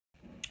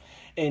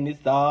And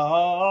it's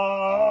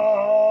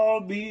all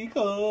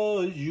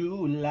because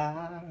you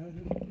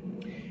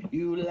lied.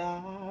 You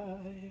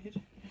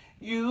lied.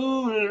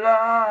 You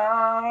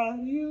lied.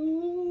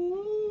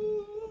 You.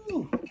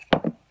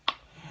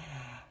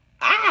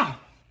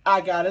 I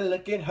gotta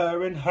look at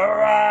her in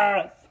her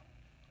eyes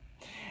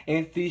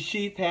and see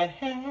she's had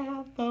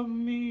half of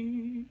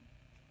me.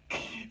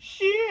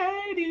 She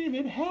ain't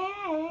even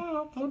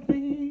half of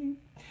me.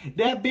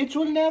 That bitch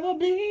will never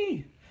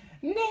be.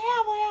 Never,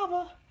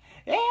 ever,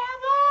 ever,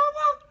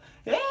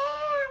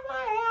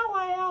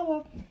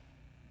 ever.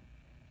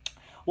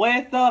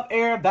 What's up,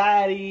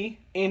 everybody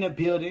in the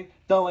building?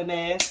 Throwing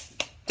ass,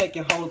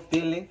 taking whole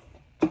feelings.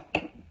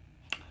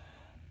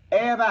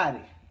 Everybody.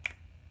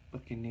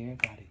 Fucking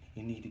everybody.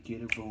 You need to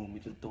get a room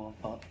and just throw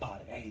a fuck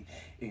party. Hey,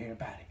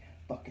 everybody.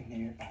 Fucking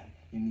everybody.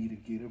 You need to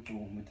get a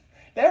room and just...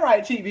 That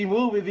right, TV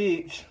movie,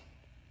 bitch.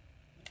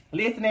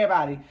 Listen,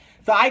 everybody.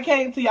 So I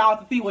came to y'all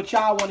to see what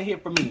y'all want to hear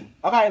from me.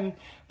 Okay,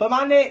 for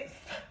my next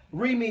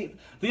remix,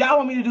 do y'all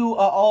want me to do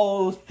an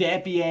old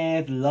sappy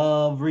ass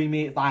love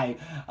remix? Like,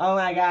 oh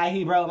my God,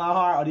 he broke my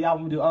heart. Or do y'all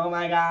want me to do, oh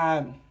my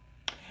God,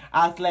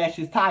 I slashed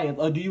his tires?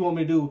 Or do you want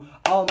me to do,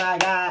 oh my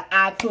God,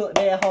 I took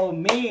that whole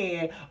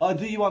man? Or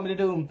do you want me to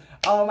do,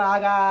 oh my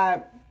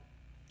God,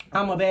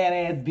 I'm a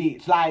badass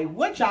bitch? Like,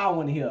 what y'all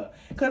want to hear?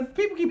 Because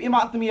people keep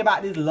inboxing me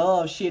about this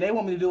love shit. They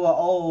want me to do an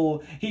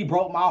old, he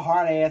broke my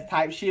heart ass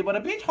type shit. But a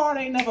bitch heart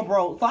ain't never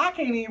broke. So I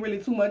can't even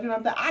really too much. You know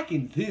what I'm saying? I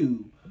can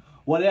do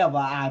whatever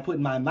I put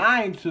my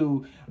mind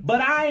to.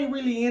 But I ain't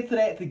really into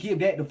that to give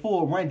that the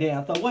full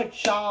rundown. So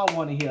what y'all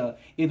want to hear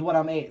is what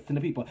I'm asking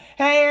the people.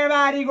 Hey,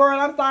 everybody, girl.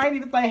 I'm sorry I didn't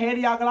even say hey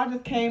to y'all. Because I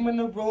just came in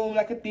the room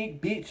like a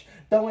thick bitch.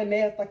 Throwing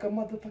ass like a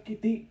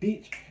motherfucking thick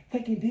bitch.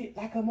 Taking dick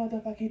like a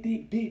motherfucking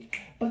thick bitch.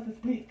 Busting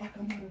splits like a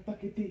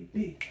motherfucking thick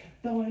bitch.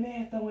 Throwing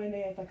ass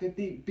like a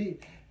thick bitch.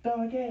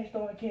 Throwing gas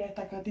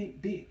like a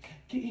thick bitch.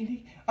 Getting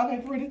dick.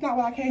 Okay, for real, that's not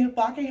what I came here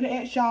for. I came here to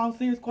ask y'all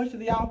serious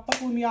questions. Y'all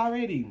fucking with me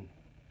already.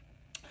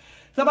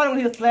 Somebody want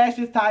to hear slash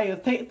his tires.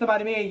 Take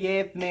somebody, man.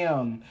 Yes,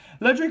 ma'am.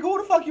 Ladrica, who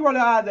the fuck you roll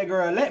your eyes at,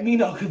 girl? Let me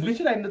know, because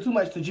bitch, it ain't too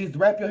much to just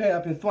wrap your hair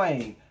up and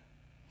swing.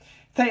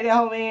 Take that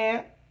home,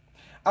 man.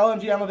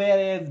 OMG, I'm a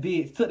badass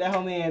bitch. Took that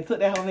home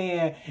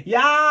in.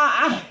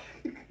 Y'all,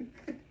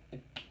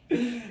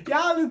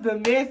 y'all is the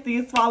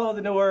messiest followers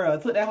in the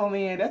world. Took that home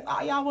in. That's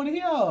all y'all want to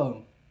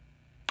hear.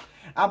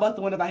 I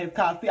busted one about his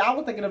car. See, I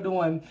was thinking of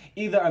doing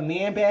either a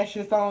man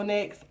bashing song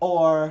next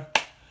or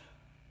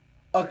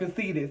a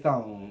conceited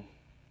song.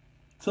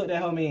 Took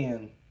that home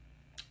in.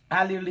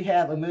 I literally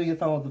have a million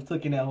songs of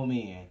taking that home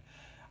in.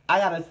 I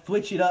gotta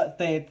switch it up,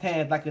 saying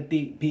times like a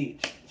thick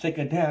bitch. Shake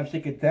it down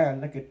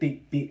like a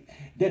thick bitch.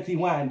 Dirty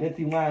wine like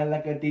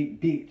a thick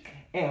bitch.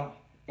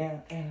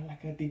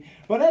 Like a thick.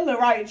 But that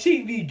little right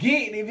cheek be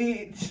getting it,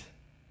 bitch.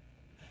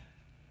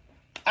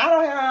 I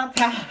don't have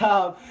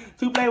time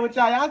to play with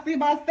y'all. Y'all see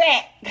my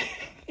sack.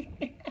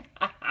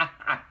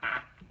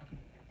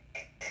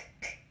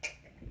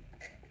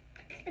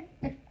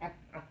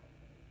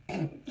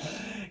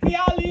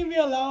 Y'all leave me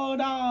alone,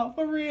 dog.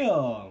 For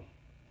real.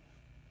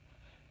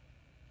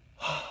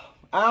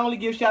 I only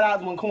give shout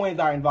outs when coins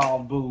are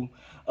involved, boo.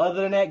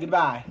 Other than that,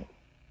 goodbye.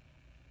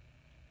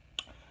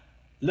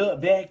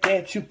 Look back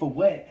at you for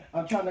what?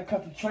 I'm trying to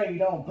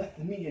concentrate on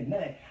busting me a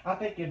nut. I'm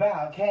thinking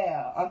about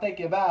Cal. I'm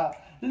thinking about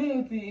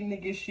little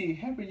nigga shit.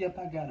 Hurry up,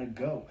 I gotta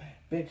go.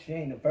 Bet you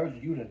ain't a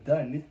virgin. You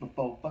done this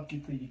before. Fuck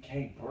you till you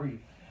can't breathe.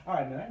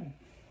 Alright, man.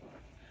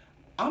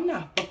 I'm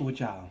not fucking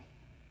with y'all.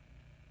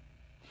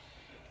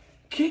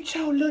 Get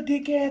your little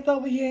dick ass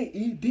over here and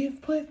eat this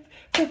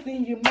pussy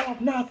in your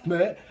mouth now,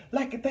 smut.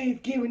 Like a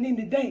Thanksgiving in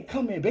the day,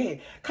 coming back.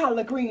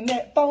 Collard green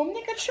that phone,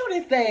 nigga, shoot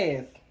his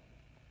ass.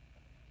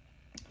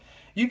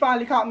 You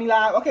finally caught me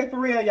live. Okay, for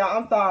real, y'all,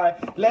 I'm sorry.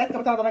 Last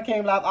couple times when I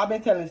came live, I've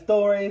been telling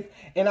stories,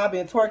 and I've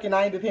been twerking.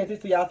 I ain't been paying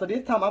attention to y'all, so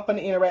this time I'm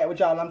finna interact with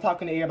y'all, and I'm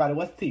talking to everybody.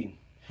 What's the tea?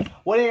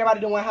 What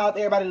everybody doing? How's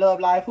everybody love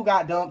life? Who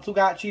got dumped? Who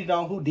got cheated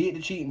on? Who did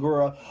the cheating,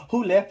 girl?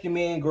 Who left your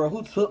man, girl?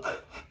 Who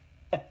took...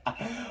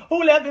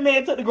 Who left the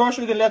man, took the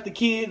groceries, and left the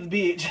kids,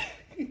 bitch?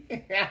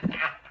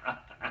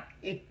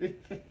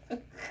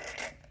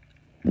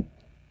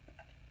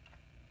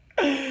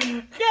 Girl,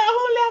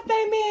 who left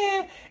that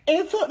man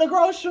and took the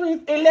groceries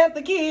and left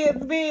the kids,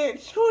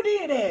 bitch? Who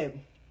did that?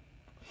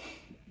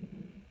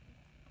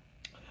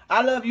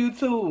 I love you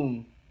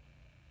too.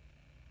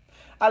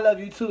 I love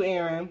you too,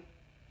 Aaron.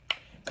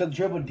 Cause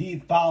dribble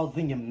these balls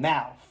in your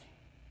mouth.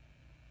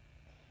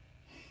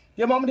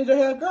 Your mama did your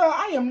hair? Girl,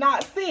 I am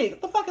not sick.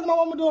 What the fuck is my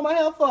mama doing my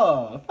hair for?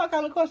 What the fuck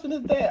kind of question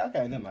is that?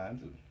 Okay, never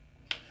mind.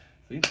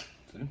 See,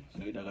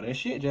 there go that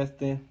shit,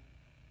 Justin.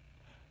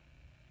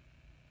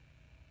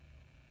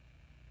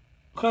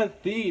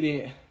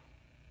 Conceited.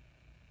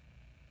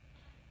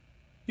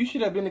 You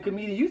should have been a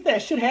comedian. You said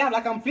should have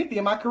like I'm 50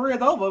 and my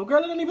career's over.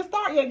 Girl, it didn't even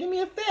start yet. Give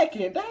me a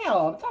second. Damn.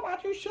 I'm talking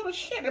about you should have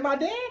shit. Am I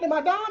dead? Am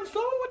I dying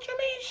soon? What you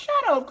mean?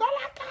 Shut up. Girl,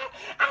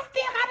 I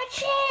still got a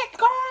chance.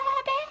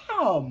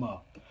 Girl,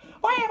 damn.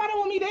 Why everybody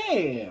want me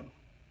dead?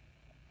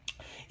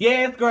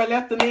 Yes, girl,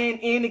 left the man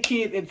and the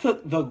kids and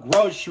took the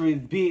groceries,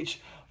 bitch.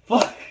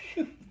 Fuck,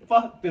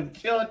 fuck them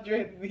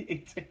children,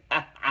 bitch.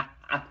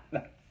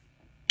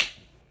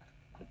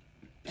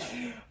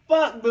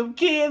 Fuck them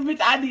kids, bitch.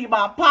 I need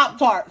my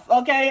Pop-Tarts,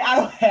 okay? I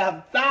don't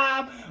have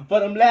time for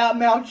them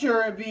loudmouth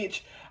children,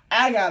 bitch.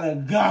 I gotta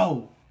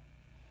go.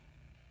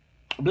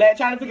 Black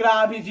trying to figure it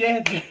out, bitch.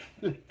 Yes.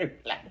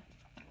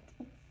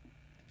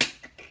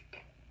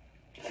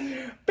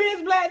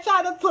 Bitch, Black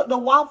China took the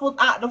waffles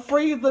out the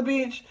freezer,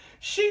 bitch.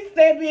 She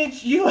said, bitch,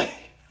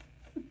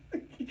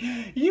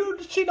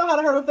 she know how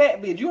to hurt a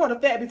fat bitch. You hurt a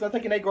fat bitch by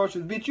taking their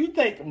groceries, bitch. You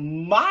take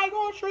my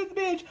groceries,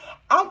 bitch.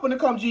 I'm finna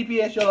come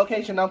GPS your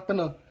location. I'm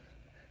finna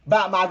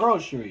buy my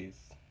groceries.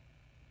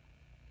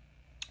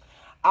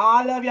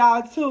 I love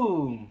y'all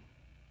too.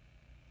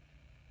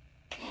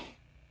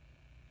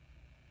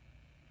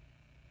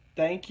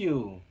 Thank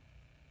you.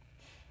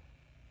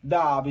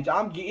 Nah, bitch,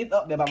 I'm getting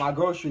up there by my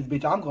groceries,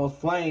 bitch. I'm gonna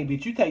swing,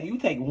 bitch. You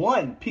take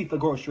one piece of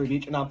grocery,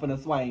 bitch, and I'm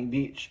finna swing,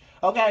 bitch.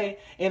 Okay?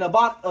 In a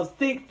box of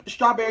 6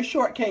 strawberry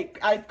shortcake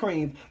ice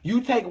creams,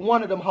 you take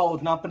one of them hoes,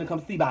 and I'm finna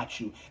come see about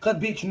you. Cause,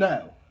 bitch,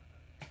 no.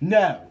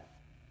 No.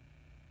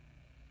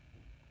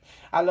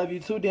 I love you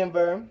too,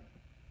 Denver.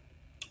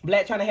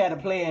 Black trying to have a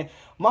plan.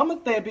 Mama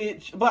said,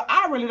 bitch, but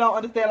I really don't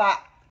understand, like,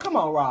 come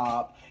on,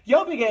 Rob.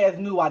 Your big ass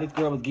knew why this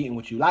girl was getting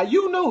with you. Like,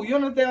 you knew. You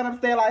understand what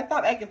I'm saying? Like,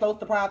 stop acting so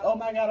surprised. Oh,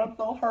 my God, I'm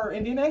so hurt.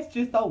 And then that's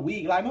just so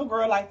weak. Like, no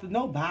girl likes to,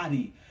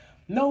 nobody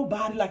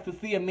likes to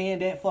see a man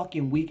that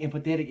fucking weak and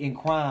pathetic and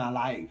crying.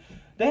 Like,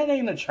 that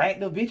ain't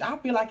attractive, bitch. I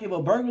feel like if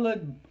a burglar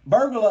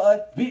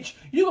us, bitch,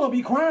 you gonna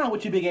be crying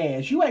with your big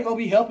ass. You ain't gonna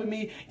be helping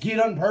me get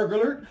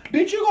unburglared.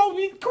 Bitch, you gonna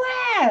be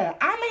crying.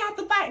 I may have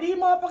to fight these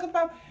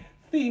motherfuckers.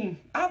 See,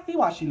 I see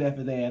why she left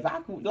his ass.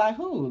 Like, who?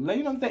 Like,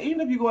 you know what I'm saying?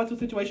 Even if you go into a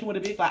situation with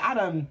a bitch, like, I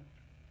done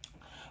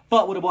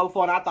fucked with a boy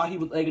before and I thought he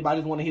was ugly, but I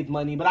just wanted his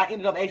money. But I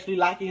ended up actually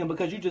liking him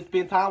because you just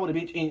spend time with a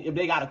bitch, and if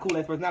they got a cool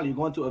ass personality, you're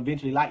going to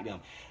eventually like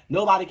them.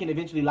 Nobody can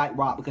eventually like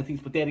Rob because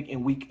he's pathetic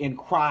and weak and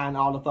crying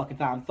all the fucking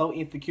time, so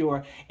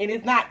insecure, and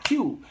it's not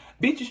cute.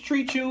 Bitches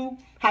treat you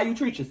how you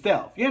treat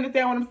yourself. You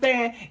understand what I'm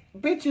saying?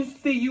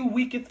 Bitches see you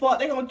weak as fuck,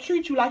 they gonna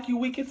treat you like you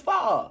weak as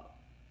fuck.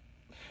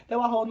 That's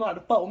why hoes know how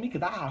to fuck with me,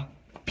 because I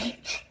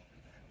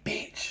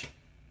bitch.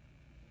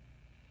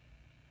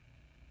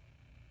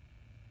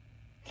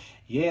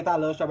 Yes, I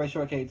love strawberry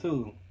shortcake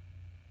too.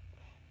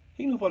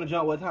 He knew from the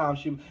jump what time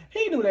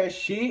he knew that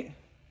shit.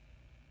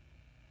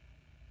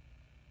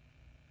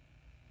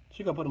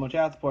 She gonna put him on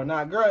child support.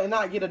 Nah, girl, and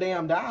not get a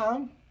damn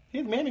dime.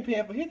 His mammy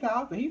paying for his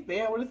house and he's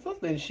staying with his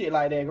sister and shit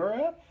like that,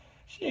 girl.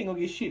 She ain't gonna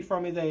get shit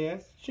from his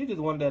ass. She just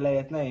wanted that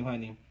last name,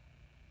 honey.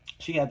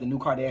 She has the new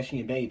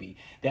Kardashian baby.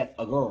 That's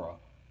a girl.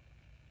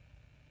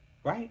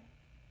 Right?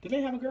 Did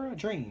they have a girl?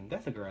 Dream.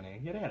 That's a girl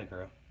name. Yeah, they had a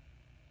girl.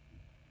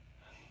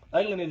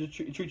 Ugly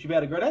niggas treat you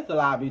better, girl. That's a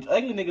lie, bitch.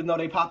 Ugly niggas know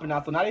they popping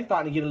out, so now they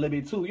starting to get a little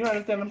bit too. You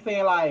understand what I'm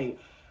saying? Like,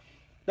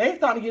 they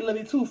starting to get a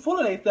little bit too full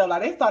of themselves.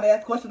 Like, they start to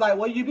ask questions like,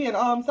 where you been?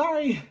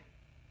 Sorry.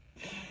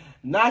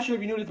 Not sure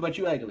if you knew this, but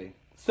you ugly.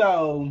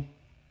 So,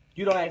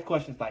 you don't ask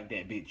questions like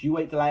that, bitch. You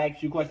wait till I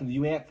ask you questions,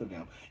 you answer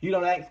them. You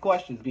don't ask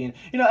questions, being,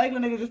 you know, ugly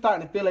niggas just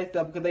starting to feel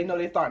themselves because they know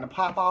they starting to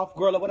pop off,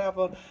 girl, or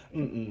whatever.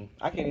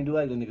 I can't even do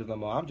ugly niggas no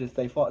more. I'm just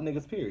say fuck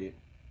niggas, period.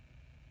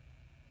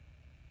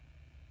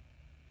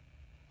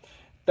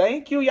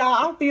 Thank you,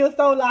 y'all. I feel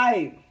so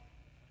like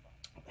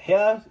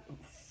hair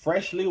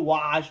freshly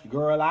washed,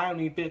 girl. I don't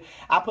even feel.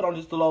 I put on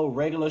just a little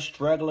regular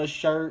straggler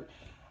shirt.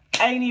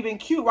 I ain't even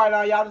cute right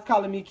now. Y'all just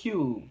calling me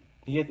cute.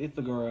 Yes, it's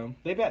a girl.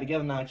 They back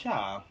together now,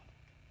 child.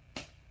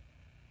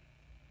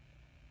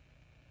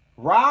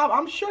 Rob,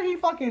 I'm sure he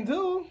fucking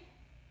do.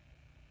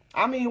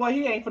 I mean, well,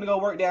 he ain't finna go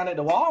work down at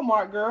the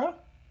Walmart, girl.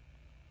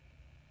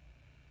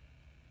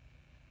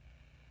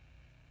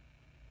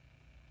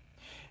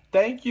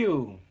 Thank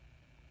you.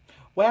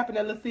 What happened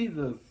at Little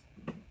Caesars?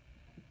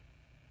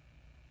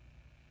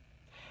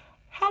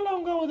 How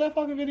long ago was that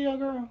fucking video,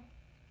 girl?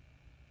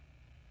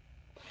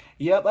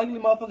 Yep, ugly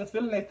motherfuckers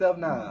feeling themselves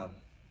now.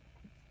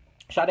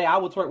 Sade, I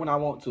will twerk when I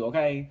want to,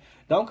 okay?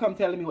 Don't come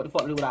telling me what the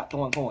fuck to do without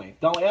throwing coins.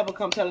 Don't ever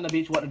come telling a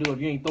bitch what to do if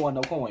you ain't throwing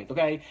no coins,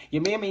 okay?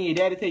 Your mammy and your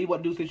daddy tell you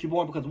what to do since you're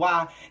born because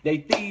why? They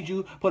feed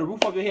you, put a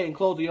roof over your head, and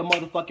clothes on your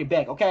motherfucking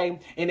back, okay?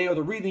 And they are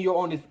the reason you're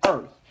on this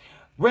earth.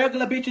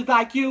 Regular bitches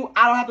like you,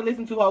 I don't have to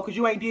listen to her because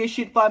you ain't did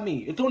shit for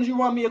me. As soon as you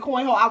run me a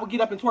coin, ho, I will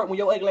get up and twerk when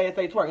your ugly ass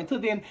say twerk. Until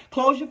then,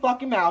 close your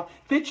fucking mouth,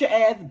 sit your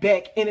ass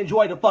back, and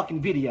enjoy the fucking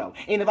video.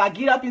 And if I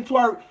get up and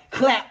twerk,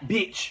 clap,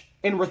 bitch,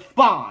 and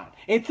respond.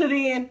 Until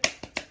then,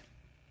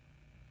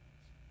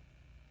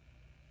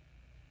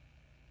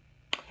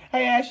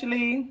 hey,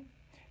 Ashley.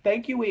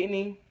 Thank you,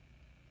 Whitney.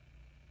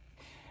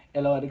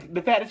 Hello,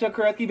 the fact that your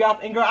curls keep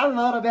out, and girl, I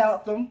love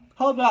about them.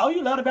 Hold on, oh,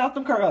 you love about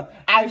them curls.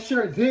 I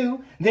sure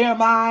do. They're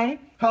mine.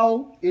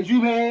 Ho, is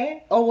you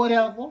mad? Or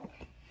whatever.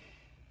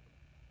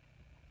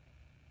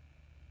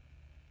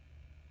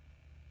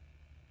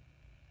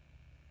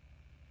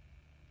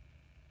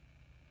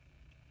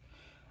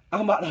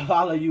 I'm about to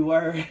follow you,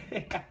 word.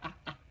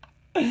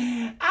 Oh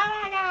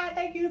my God,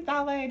 thank you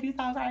so much. You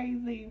so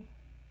crazy.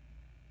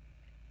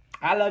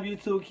 I love you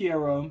too,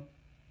 Kira.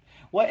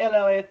 What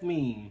LLS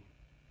mean?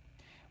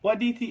 What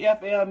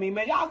DTFL mean,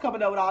 man? Y'all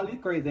coming up with all this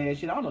crazy ass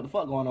shit. I don't know what the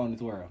fuck going on in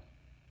this world.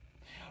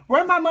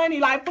 Where my money?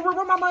 Like,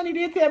 where my money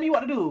did tell me what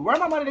to do? Where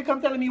my money to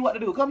come telling me what to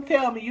do? Come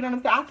tell me, you know what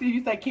I'm saying? I see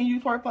you say, can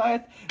you twerk for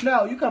us?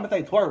 No, you come and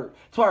say twerk,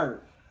 twerk.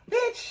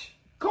 Bitch,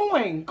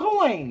 coin.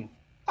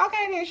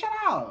 Okay then, shut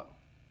up.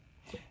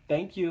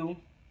 Thank you.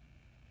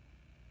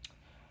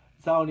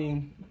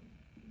 Tony.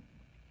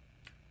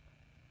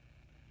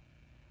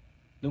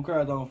 Them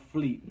girls on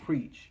fleet,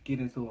 preach. Get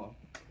into them.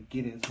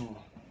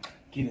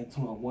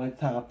 One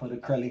time for the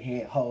curly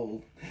head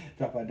hoes.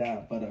 Drop her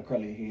down for the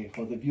curly head.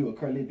 Cause if you a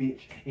curly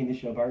bitch and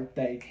it's your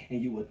birthday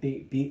and you a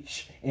thick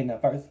bitch in the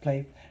first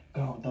place,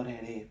 go on throw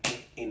that ass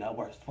bitch in the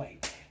worst way.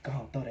 Go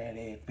on throw that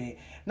ass bitch.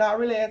 Nah,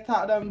 really, let's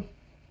talk them.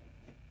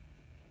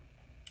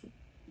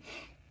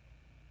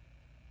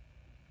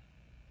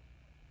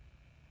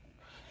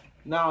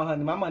 Nah,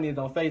 honey, my money is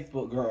on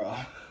Facebook, girl.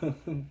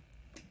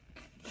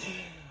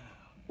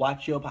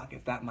 Watch your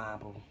pockets, not mine,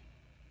 boo.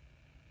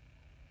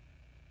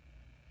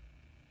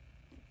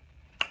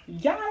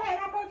 Y'all like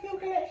my perfume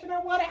collection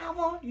or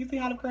whatever. You see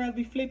how the crabs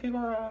be flipping,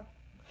 girl?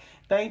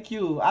 Thank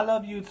you. I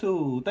love you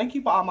too. Thank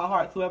you for all my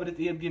hearts. Whoever this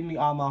is, give me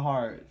all my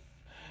hearts.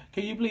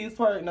 Can you please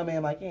twerk? No,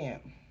 ma'am, I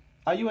can't.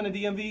 Are you in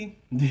the DMV?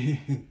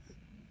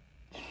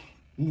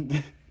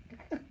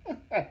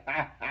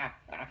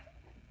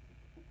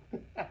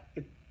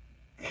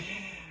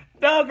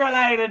 No, girl,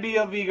 I ain't a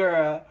DMV,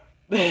 girl.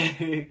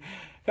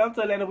 Come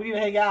to Atlanta. We need to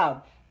hang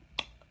out.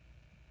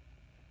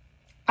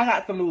 I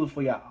got some news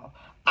for y'all.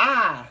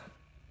 I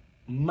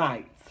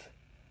might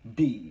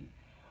be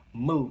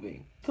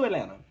moving to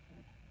Atlanta.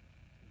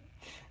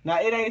 Now,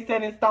 it ain't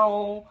set in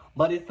stone,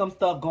 but it's some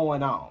stuff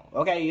going on.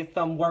 Okay, if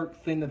some works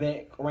in the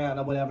background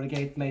or whatever the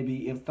case may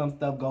be, if some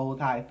stuff goes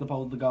how it's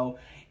supposed to go,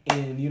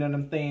 and you know what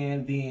I'm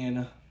saying,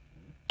 then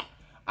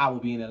I will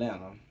be in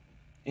Atlanta.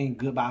 And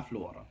goodbye,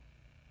 Florida.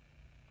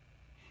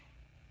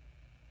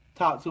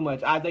 Talk too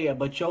much, Isaiah,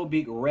 but your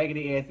big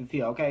raggedy ass is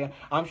here, okay?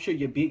 I'm sure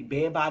your big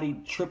bad body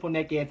triple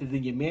neck ass is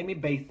in your mammy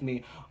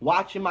basement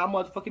watching my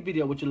motherfucking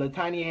video with your little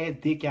tiny ass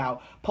dick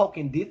out,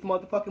 poking this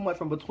motherfucking much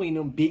from between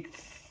them big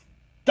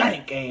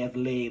stank ass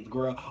legs,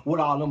 girl, with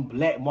all them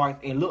black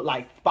marks and look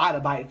like spider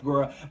bites,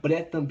 girl. But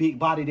that's them big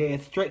bodied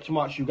ass stretch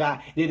marks you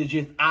got that is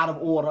just out of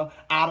order,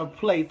 out of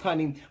place,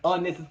 honey,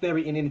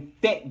 unnecessary and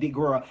infected,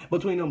 girl.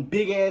 Between them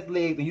big ass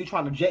legs and you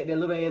trying to jack that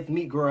little ass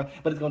meat, girl.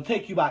 But it's gonna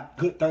take you about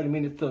good 30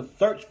 minutes to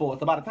search for it.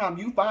 So by the time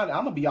you find it,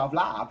 I'm gonna be off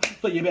live.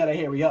 So you better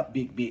hurry up,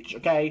 big bitch,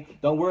 okay?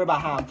 Don't worry about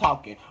how I'm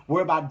talking.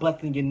 Worry about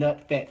busting your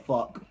nut, fat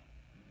fuck.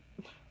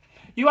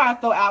 You are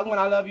so out when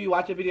I love you.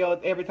 Watch your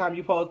videos every time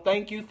you post.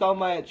 Thank you so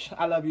much.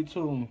 I love you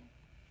too.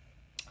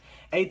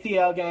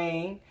 ATL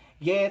gang.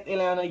 Yes,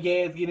 Atlanta.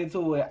 Yes, get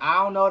into it.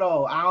 I don't know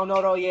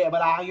though yet,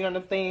 but you know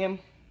what I'm saying?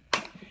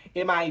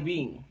 It might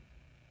be.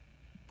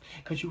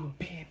 Cause you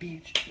a bad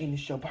bitch and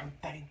it's your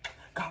birthday.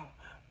 Go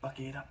fuck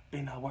it up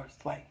in the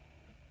worst way.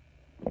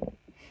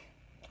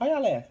 How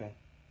y'all laughing?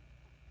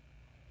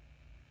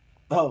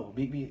 Oh,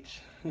 big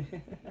bitch.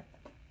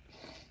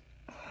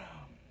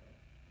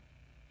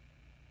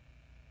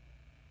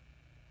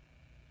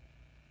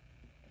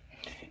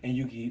 And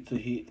you get to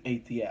hit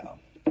ATL.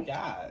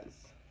 Yes.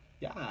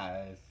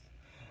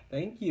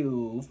 Thank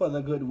you for the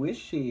good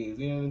wishes.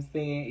 You know what I'm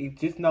saying?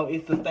 Just know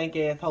it's a stank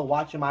asshole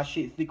watching my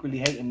shit, secretly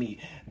hating me,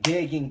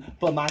 begging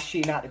for my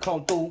shit not to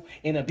come through,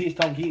 and a bitch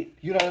don't get.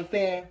 You know what I'm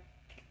saying?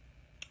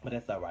 But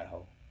that's alright,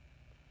 ho.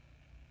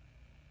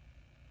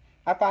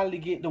 I finally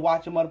get to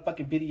watch a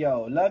motherfucking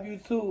video. Love you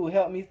too.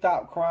 Help me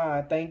stop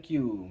crying. Thank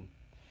you.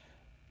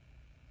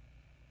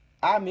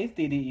 I missed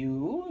it at you.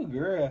 Ooh,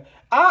 girl.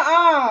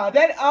 I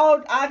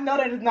know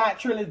that is not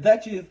Trillis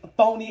Dutch's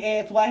phony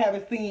ass who I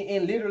haven't seen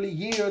in literally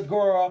years,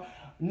 girl.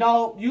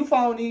 No, you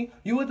phony.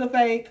 You was a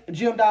fake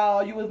gym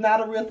doll. You was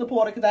not a real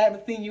supporter because I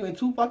haven't seen you in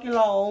too fucking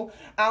long.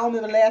 I don't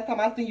remember the last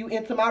time I seen you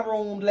into my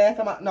room.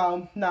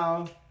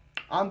 No.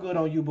 I'm good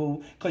on you,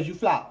 boo. Because you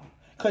flaw.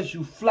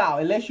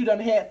 Unless you done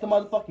had some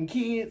motherfucking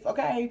kids,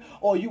 okay?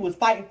 Or you was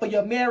fighting for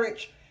your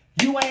marriage.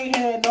 You ain't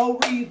had no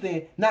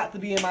reason not to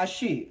be in my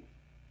shit.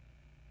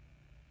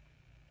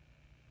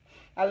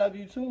 I love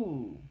you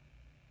too.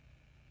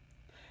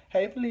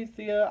 Hey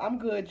Felicia, I'm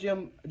good.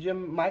 Jim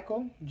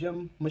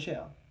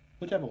Michelle,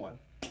 whichever one.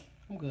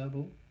 I'm good,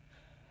 boo.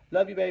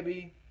 Love you,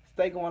 baby.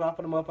 Stay going off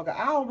for the motherfucker.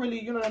 I don't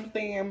really, you know what I'm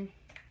saying?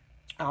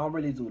 I don't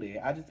really do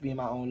that. I just be in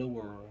my own little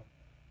world.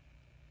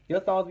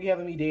 Your songs be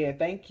having me dead.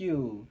 Thank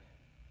you.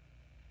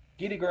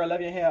 Get it, girl.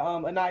 Love your hair.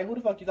 Anaya, who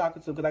the fuck you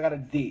talking to? Cause I got a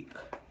dick.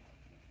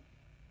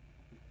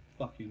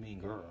 Fuck you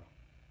mean, girl.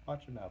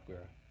 Watch your mouth,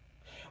 girl.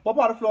 What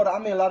part of Florida?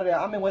 I'm in Lauderdale.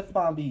 I'm in West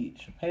Palm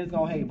Beach. Haters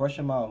gonna hate. Brush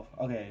your mouth.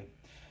 Okay.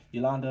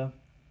 Yolanda,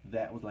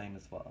 that was lame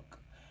as fuck.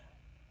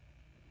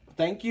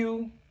 Thank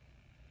you.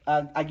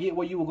 I get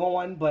where you were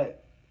going,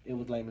 but it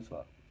was lame as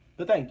fuck.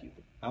 But thank you.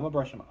 I'm gonna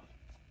brush your mouth.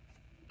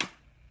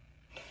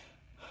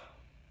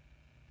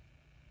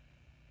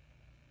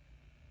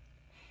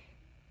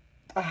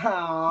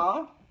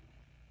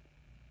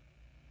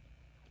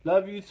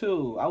 Love you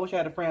too. I wish I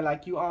had a friend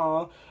like you.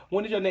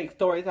 When is your next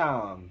story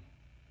time?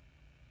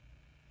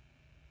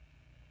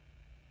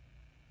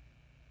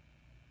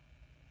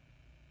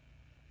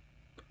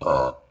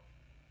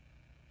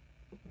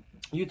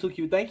 You too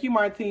cute. Thank you,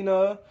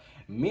 Martina.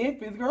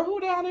 Memphis, girl. Who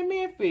down in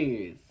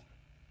Memphis?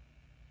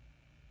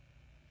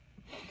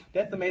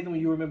 That's amazing when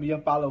you remember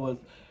your followers.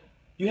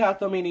 You have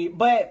so many,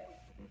 but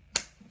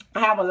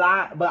I have a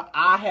lot, but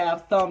I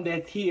have some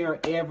that's here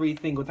every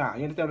single time.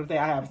 You understand what I'm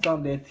saying? I have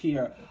some that's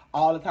here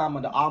all the time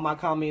under all my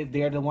comments.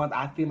 They're the ones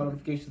I see my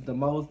notifications the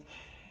most,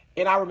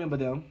 and I remember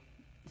them.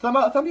 Some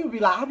people be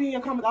like, I be in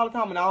your comments all the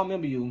time, and I don't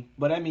remember you.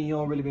 But that means you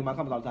don't really be in my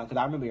comments all the time, because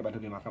I remember everybody who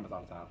be in my comments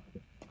all the time.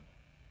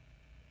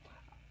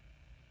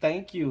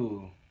 Thank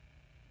you.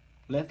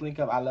 Let's link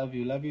up. I love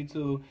you. Love you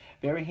too.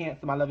 Very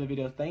handsome. I love your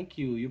videos. Thank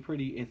you. You're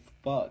pretty as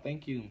fuck.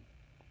 Thank you.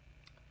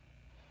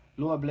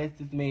 Lord bless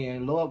this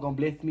man. Lord gonna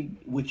bless me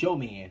with your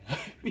man.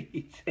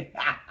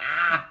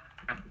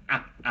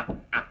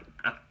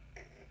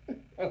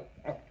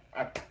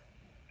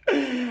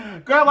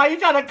 Girl, why you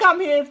trying to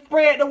come here and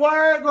spread the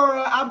word,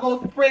 girl? I'm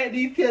gonna spread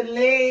these here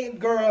legs,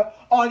 girl,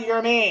 on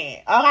your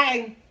man.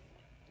 Okay?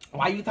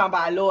 Why you talking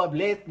about Lord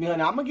bless me,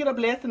 honey? I'm gonna get a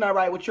blessing, all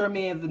right, with your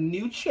man's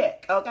new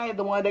check, okay?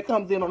 The one that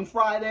comes in on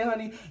Friday,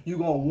 honey. You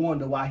gonna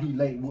wonder why he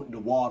late with the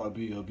water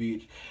bill,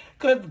 bitch.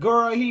 Cause,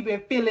 girl, he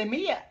been filling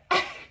me up.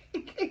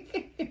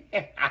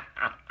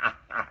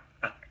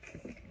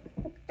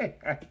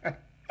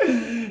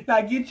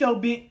 Now get your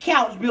big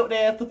couch built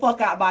ass the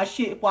fuck out my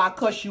shit before I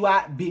cuss you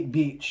out, big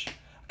bitch.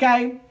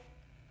 Okay?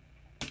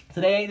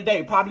 Today ain't the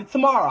day. Probably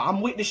tomorrow.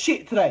 I'm with the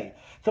shit today.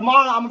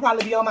 Tomorrow I'm gonna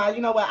probably be on my, you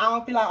know what, I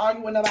don't feel like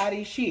arguing with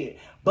nobody's shit.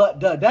 But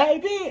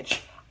today, bitch,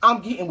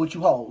 I'm getting with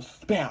you hoes.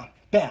 Bow,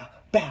 bow,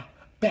 bow,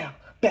 bow,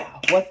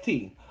 bow. What's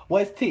T?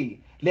 What's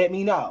T? Let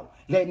me know.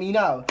 Let me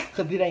know.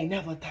 Cause it ain't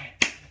never thing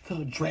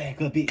to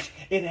drag a bitch.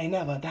 It ain't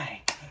never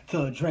thing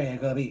to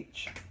drag a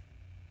bitch.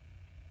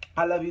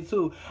 I love you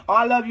too. Oh,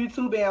 I love you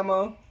too,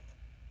 Bama.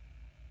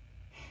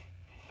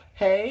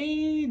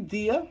 Hey,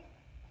 dear.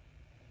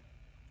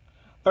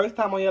 First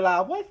time on your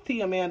live. What's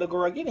T, Amanda,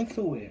 girl? Get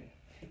into it.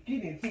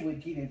 Get into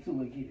it, get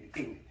into it, get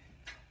into it.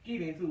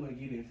 Get into it,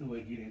 get into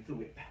it, get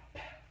into it. Pow,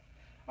 pow.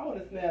 I want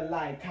to smell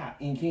like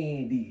cotton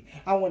candy.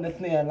 I want to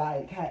smell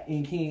like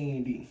cotton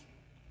candy.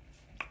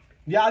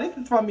 Y'all, this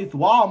is from Miss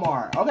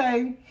Walmart,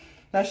 okay?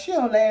 Now, she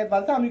don't last.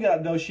 By the time you get out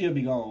the door, she'll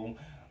be gone.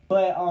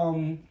 But,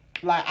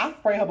 like, I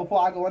spray her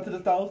before I go into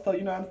the store. So,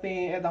 you know what I'm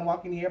saying? As I'm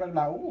walking here, I'm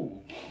like,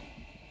 ooh.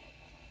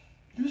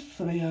 You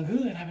smell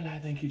good. I be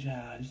like, thank you,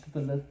 child. Just a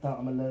little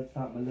something, a little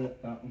something, a little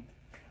something.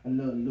 A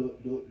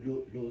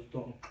little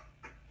something.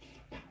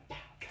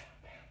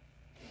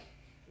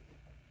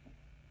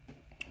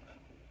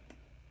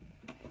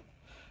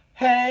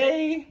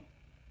 Hey.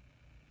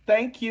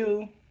 Thank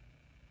you.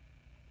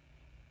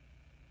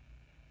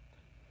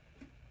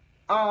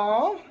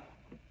 Aw.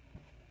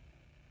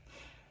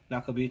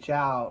 Knock a bitch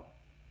out.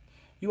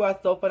 You are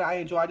so funny. I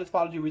enjoy. I just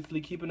followed you recently,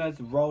 keeping us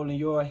rolling.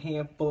 You're a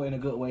handful in a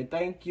good way.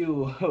 Thank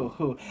you.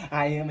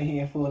 I am a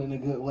handful in a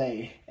good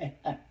way.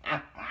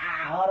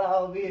 Hold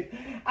on, bitch.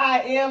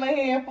 I am a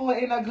handful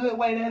in a good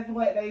way. That's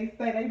what they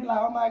say. They be like,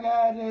 oh my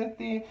God,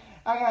 Justin,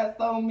 I got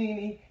so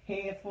many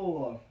hands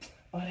full.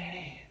 Oh, that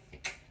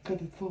is. Cause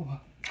it's full.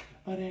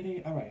 Oh, that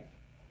is. All right.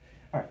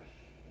 All right.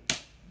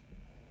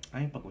 I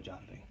ain't fucking with y'all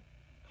today.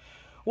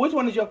 Which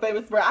one is your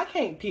favorite spread? I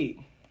can't pick.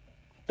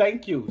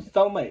 Thank you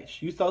so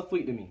much. You so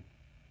sweet to me.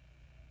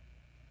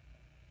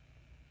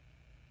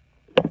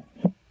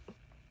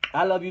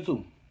 I love you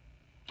too.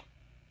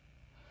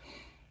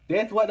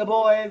 That's what the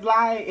boys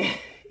like.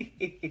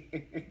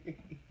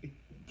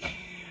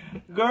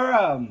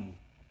 Girl.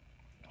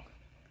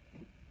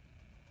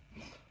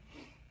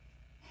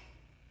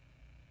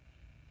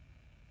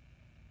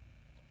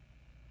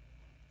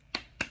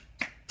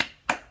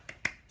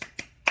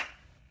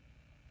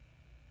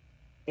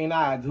 And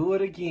I do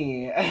it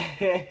again.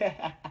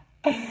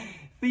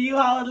 See you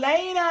all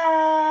later.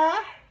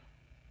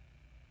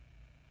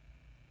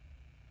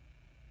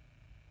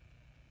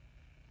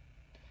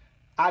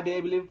 I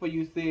did believe for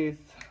you, sis.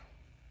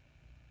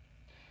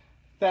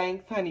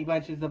 Thanks, honey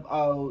bunches of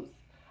O's.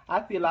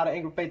 I see a lot of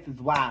angry faces.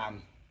 Why?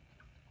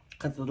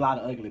 Because there's a lot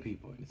of ugly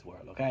people in this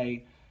world,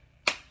 okay?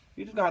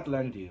 You just gonna have to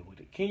learn to deal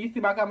with it. Can you see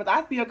my comments?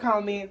 I see your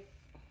comments.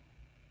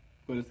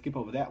 Gonna skip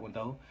over that one,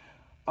 though.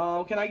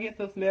 Can I get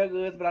some smell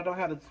goods, but I don't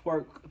have the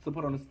twerk to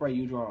put on the spray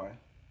you drawing?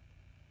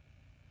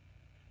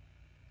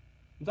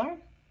 I'm sorry?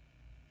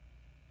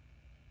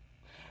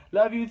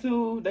 Love you,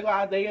 too. They go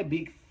Isaiah,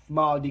 big,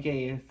 small dick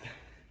ass.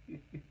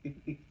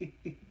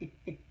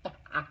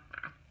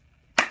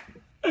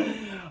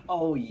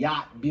 Oh,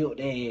 yacht built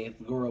ass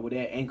girl with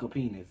that ankle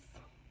penis.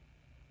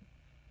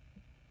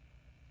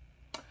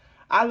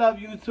 I love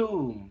you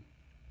too.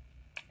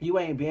 You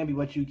ain't Bambi,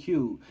 but you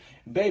cute.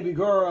 Baby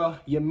girl,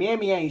 your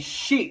mammy ain't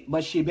shit,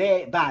 but she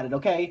bad about it,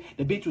 okay?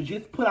 The bitch was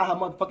just put out her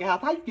motherfucking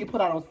house. How you get put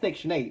out on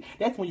Section 8?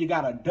 That's when you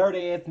got a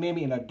dirt-ass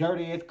mammy and a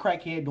dirt-ass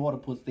crackhead daughter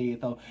pussy.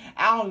 So,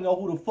 I don't know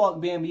who the fuck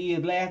Bambi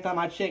is. Last time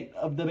I checked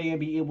of the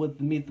Bambi, it was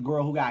Miss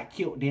Girl who got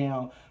killed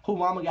down. Who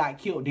mama got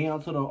killed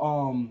down to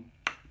the,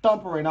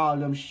 thumper and all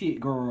them shit,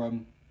 girl.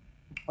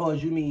 Or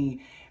you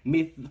mean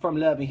Miss from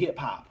Love and Hip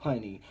Hop,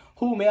 honey.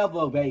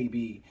 Whomever,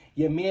 baby.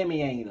 Your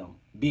mammy ain't them,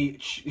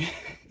 bitch.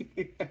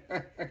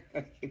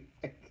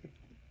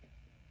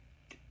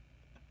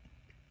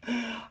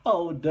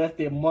 Oh,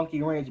 Dusty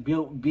Monkey Ranch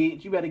built,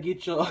 bitch. You better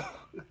get your...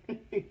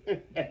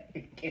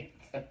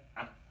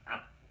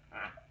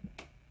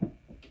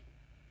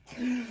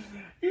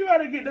 You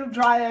better get them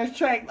dry ass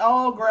tracks.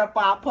 Oh,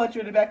 grandpa, I'll punch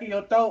you in the back of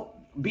your throat,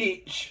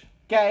 bitch.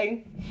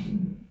 Okay?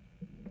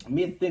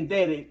 Miss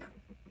Synthetic.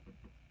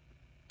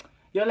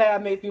 Your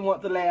laugh makes me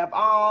want to laugh.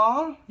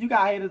 Aw, you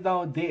got haters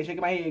on deck.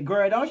 Shaking my head.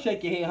 Girl, don't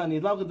shake your head, honey.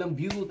 As long as them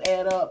views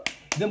add up,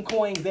 them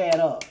coins add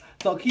up.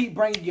 So keep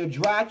bringing your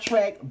dry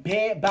track,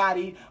 bad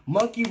body,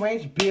 monkey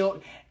wrench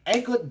built,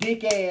 ankle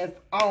dick ass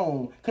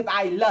on. Because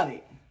I love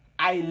it.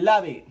 I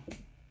love it.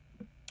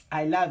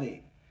 I love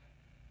it.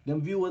 Them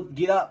viewers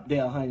get up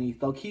there, honey.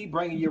 So keep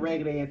bringing your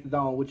regular asses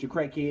on with your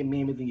crackhead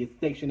memes and your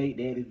Section 8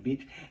 daddies,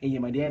 bitch. And yeah,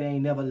 my daddy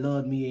ain't never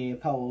loved me,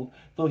 asshole.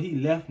 So he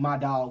left my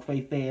dog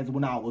face ass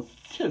when I was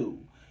 2.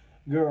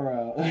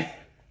 Girl.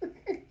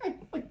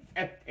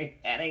 That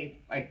ain't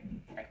funny.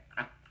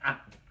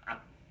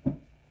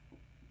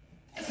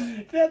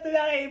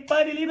 That ain't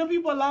funny. Leave them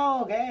people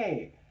alone,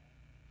 hey.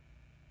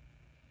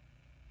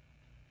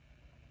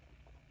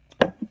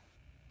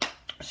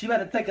 She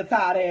better take a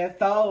tired ass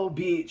soul,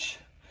 bitch.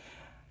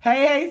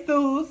 Hey,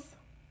 Jesus.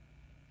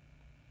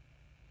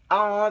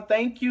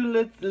 Thank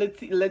you,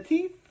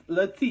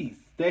 Latisse.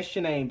 That's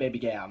your name, baby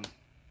gal.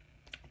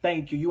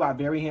 Thank you. You are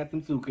very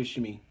handsome too,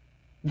 Kashmi.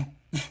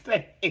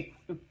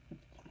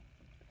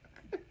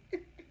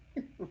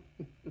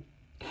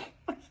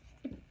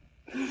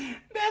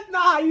 That's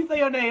not how you say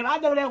your name. I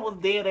know that was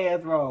dead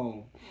ass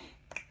wrong.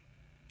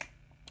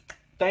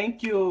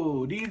 Thank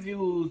you. These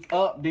views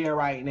up there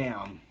right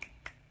now.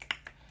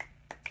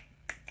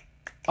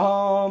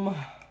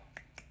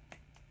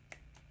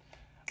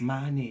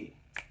 My neck.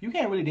 You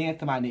can't really dance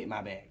to my neck,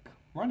 my back.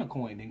 Run a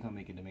coin, then come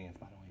make a dance,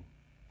 by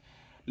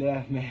the way.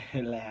 Laugh, man,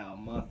 loud.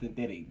 More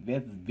synthetic.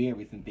 That's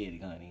very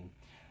synthetic, honey.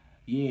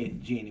 Yes,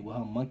 Jenny, with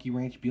her monkey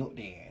wrench built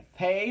dance.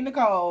 Hey,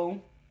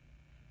 Nicole.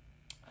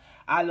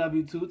 I love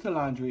you too,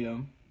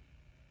 Talandria.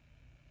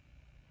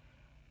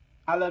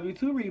 I love you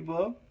too,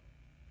 Reba.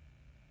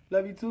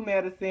 Love you too,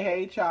 Madison.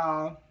 Hey,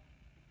 y'all.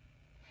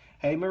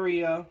 Hey,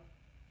 Maria.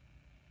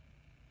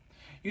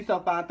 You so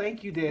fine.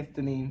 Thank you,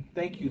 Destiny.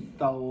 Thank you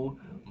so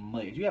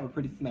much. You have a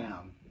pretty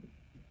smile.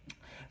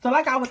 So,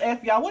 like I was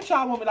asking y'all, what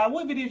y'all want me, like,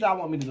 what videos y'all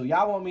want me to do?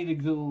 Y'all want me to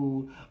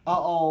do,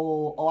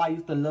 oh, I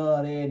used to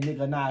love that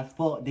nigga, nice,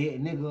 fuck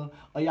that nigga.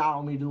 Or y'all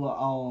want me to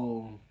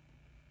do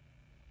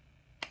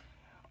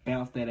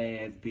bounce that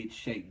ass, bitch,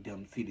 shake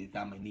them titties.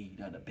 I'ma need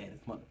the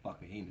baddest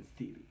motherfucker in the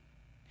city.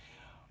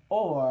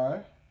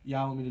 Or,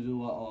 y'all want me to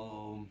do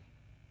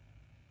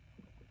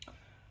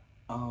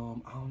I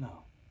don't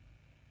know.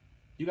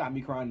 You got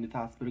me crying in the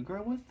hospital.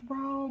 Girl, what's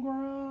wrong,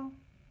 girl?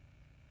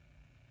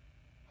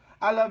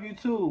 I love you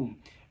too.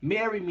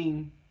 Marry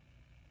me.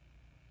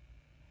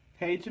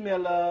 Hey,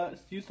 Jamila.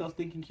 You so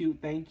stinking cute.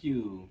 Thank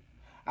you.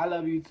 I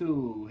love you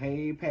too.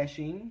 Hey,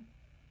 Passion.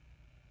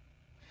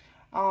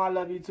 Oh, I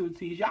love you too,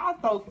 Tish. Y'all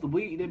so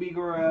sweet to be,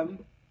 girl.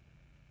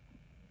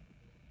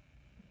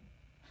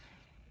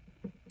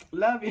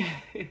 Love you.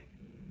 Y'all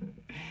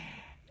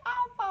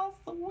so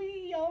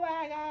sweet. Oh,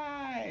 my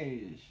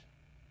gosh.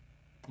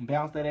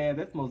 Bounce that ass.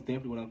 That's most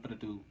definitely what I'm gonna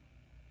do.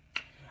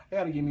 They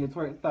gotta give me a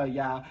twerk. So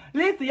y'all,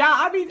 listen, y'all.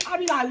 I be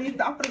like,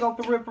 listen. I'm gonna go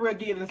for real,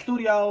 get in the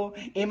studio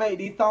and make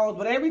these songs.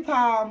 But every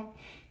time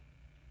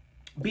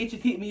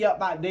bitches hit me up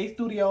about their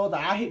studios, or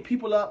I hit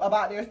people up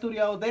about their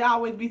studios, they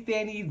always be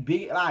saying these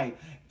big like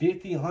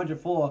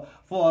 $1,500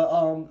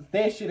 for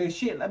session and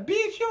shit. Like,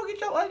 bitch, you don't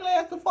get your ugly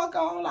ass the fuck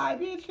on. Like,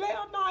 bitch,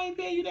 hell no, I ain't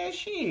paying you that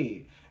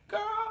shit,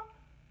 girl.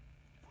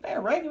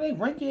 That regular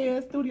rinky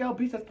ass studio,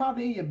 bitch, that's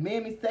probably in your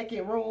mammy's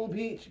second room,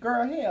 bitch.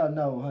 Girl, hell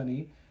no,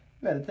 honey.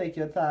 You better take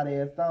your tired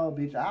ass on,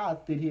 bitch.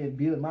 I'll sit here and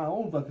build my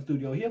own fucking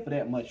studio here for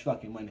that much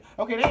fucking money.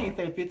 Okay, they ain't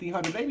say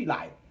 $1,500, they be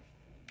like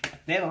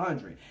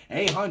 $700,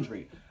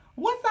 $800.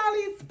 What's all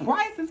these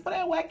prices for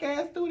that whack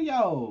ass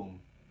studio?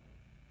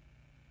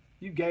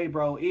 You gay,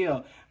 bro.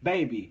 Ill.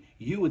 Baby,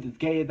 you was as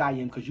gay as I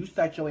am because you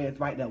sat your ass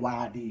right there while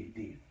I did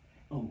this.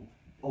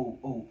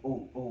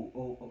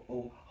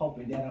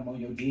 Hoping that I'm on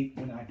your dick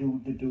when I do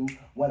the do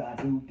what I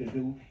do to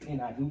do, and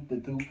I do the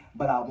do,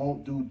 but I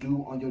won't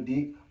do on your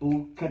dick.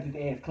 Ooh, cut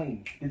this ass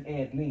clean, this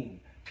ass mean,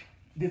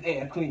 this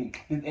ass clean,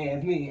 this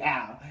ass mean.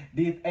 Ow,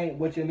 this ain't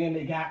what your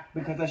name got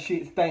because that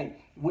shit stink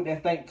with that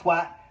stink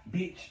twat,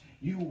 bitch.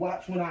 You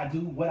watch when I do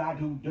what I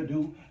do to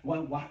do.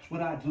 Well, watch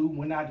what I do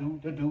when I do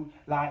to do.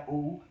 Like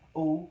ooh,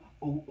 ooh,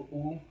 ooh,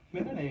 ooh.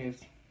 Man, that ass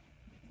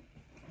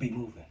be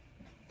moving.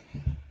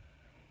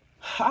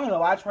 I don't know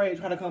why Trey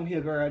trying to come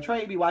here, girl.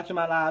 Trey be watching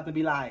my lives and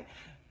be like,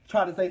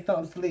 try to say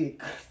something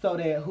slick so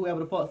that whoever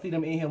the fuck see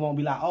them in here won't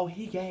be like, oh,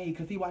 he gay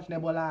because he watching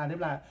that boy live. They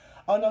be like,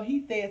 oh, no,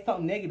 he said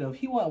something negative.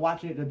 He wasn't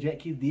watching it to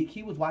jack his dick.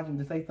 He was watching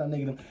to say something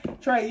negative.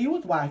 Trey, you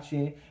was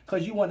watching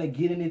because you want to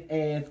get in his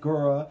ass,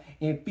 girl,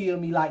 and feel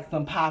me like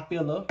some pie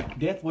filler.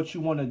 That's what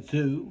you want to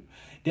do.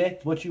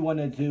 That's what you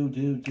wanna do.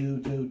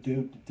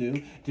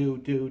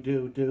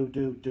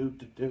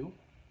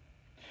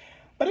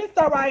 But it's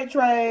alright,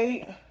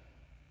 Trade.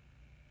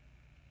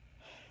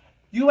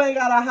 You ain't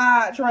gotta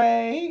hide,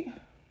 Trade.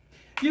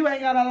 You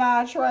ain't gotta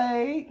lie,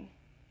 Trade.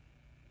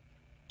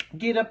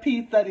 Get a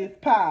piece of this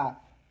pie,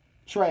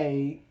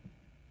 Trade.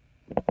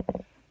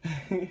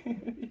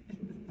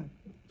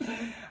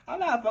 I'm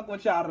not fucking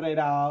with y'all today,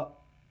 dog.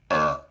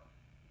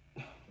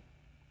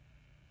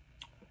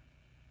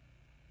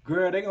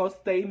 Girl, they gonna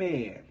stay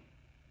mad.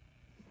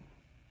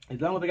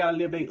 As long as they gotta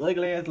live their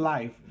ugly ass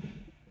life,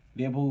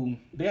 then boo,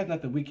 there's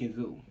nothing we can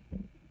do.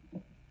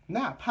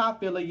 Not pie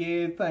filler,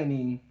 yes,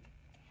 honey.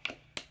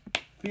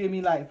 Feel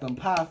me like some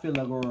pie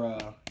filler,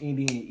 girl, and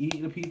then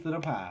eat a piece of the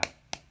pie.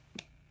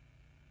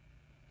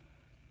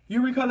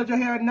 You recolored your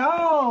hair?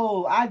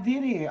 No, I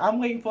didn't. I'm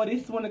waiting for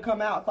this one to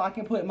come out so I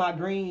can put my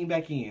green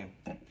back in.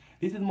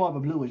 This is more of a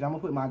bluish. I'm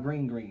gonna put my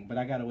green, but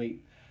I gotta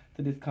wait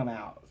till this come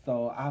out.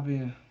 So I've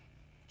been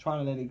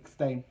trying to let it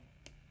stay.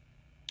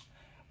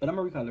 But I'm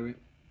gonna recolor it.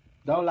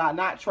 Don't lie,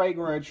 not Trey,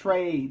 girl.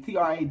 Trade.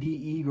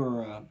 Trade,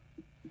 girl.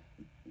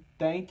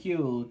 Thank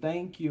you.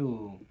 Thank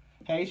you.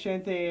 Hey,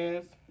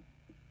 Shantez.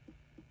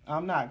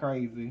 I'm not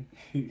crazy.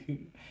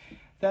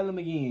 Tell them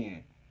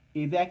again.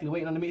 Exactly,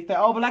 waiting on the mixtape.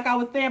 Oh, but like I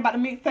was saying about the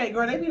mixtape,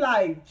 girl, they be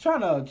like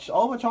trying to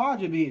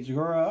overcharge a bitch,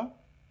 girl.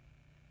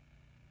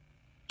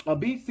 A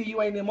bitch see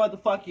you ain't in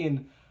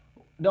motherfucking,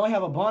 don't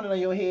have a bonnet on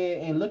your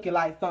head and looking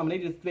like something. They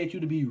just expect you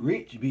to be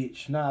rich,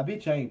 bitch. Nah, a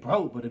bitch ain't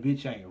broke, but a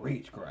bitch ain't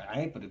rich, girl. I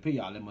ain't for to pay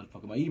y'all that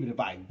motherfucking money. Even if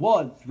I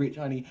was rich,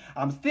 honey,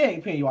 I'm still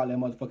ain't paying you all that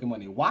motherfucking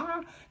money.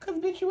 Why?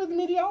 Because, bitch, you was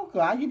mediocre.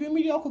 I give you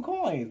mediocre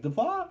coins. The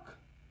fuck?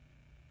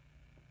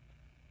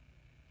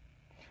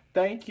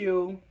 Thank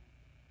you.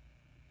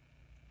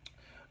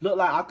 Look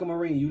like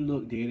Aquamarine. You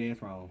look dead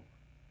ass wrong.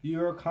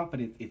 Your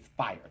confidence is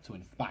fire to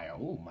inspire.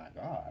 Oh my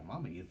God,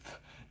 mama is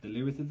the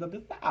lyricist of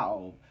the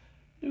South.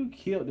 You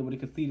killed it with a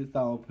conceited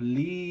song.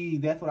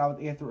 Please, that's what I was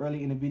answering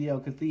earlier in the video.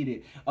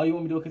 Conceited. Oh, you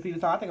want me to do a conceited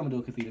song? I think I'm gonna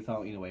do a conceited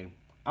song anyway.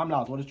 I'm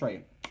lost. What is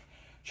Trade?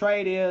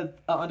 Trade is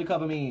an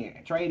undercover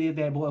man. Trade is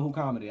that boy who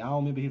commented. I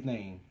don't remember his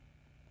name.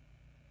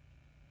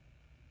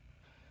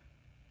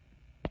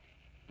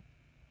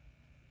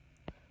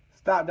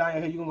 Stop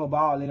down here. You gonna go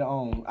bald later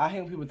on. I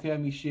hear people tell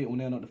me shit when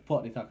they don't know what the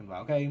fuck they talking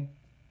about, okay?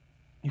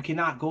 You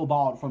cannot go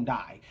bald from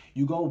dye.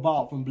 You go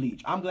bald from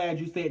bleach. I'm glad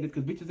you said this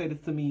because bitches say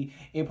this to me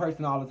in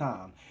person all the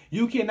time.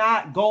 You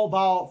cannot go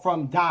bald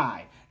from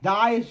dye.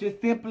 Dye is just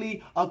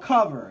simply a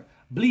cover.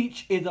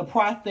 Bleach is a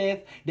process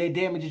that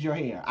damages your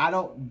hair. I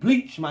don't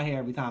bleach my hair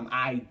every time.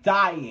 I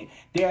dye it.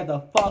 There's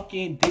a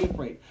fucking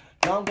difference.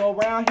 Don't go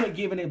around here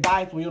giving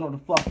advice when you don't know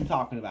what the fuck you're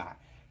talking about.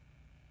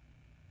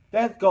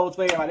 That goes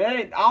for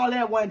everybody. All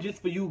that wasn't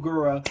just for you,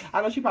 girl.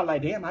 I know she probably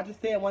like, damn, I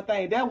just said one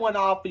thing. That wasn't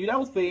all for you. That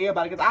was for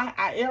everybody. Because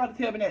everybody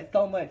tell me that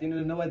so much and it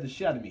annoys the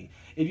shit out of me.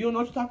 If you don't know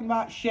what you're talking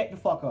about, shut the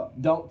fuck up.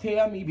 Don't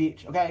tell me,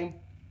 bitch, okay?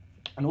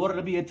 In order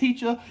to be a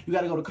teacher, you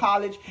got to go to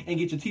college and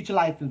get your teacher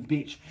license,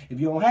 bitch.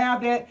 If you don't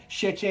have that,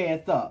 shut your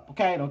ass up,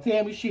 okay? Don't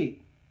tell me shit.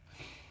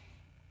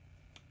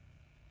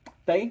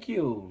 Thank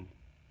you.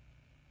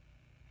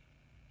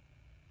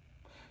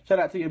 Shout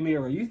out to your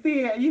mirror. You see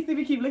it? You see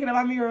me keep looking at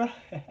my mirror?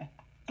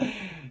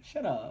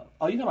 Shut up.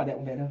 Oh, you know about that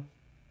one better.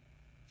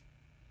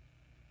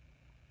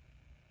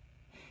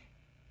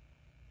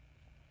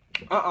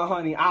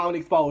 Honey, I don't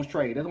expose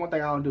Trade. That's one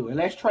thing I don't do.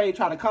 Unless Trade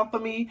try to come for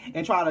me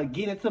and try to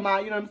get into my,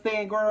 you know what I'm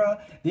saying,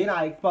 girl, then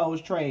I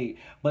expose Trade.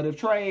 But if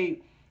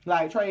Trade,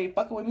 like Trade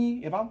fucking with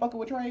me, if I'm fucking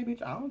with Trade,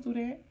 bitch, I don't do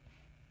that.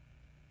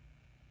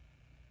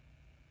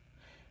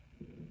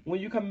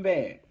 When you coming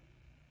back?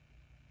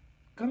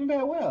 Coming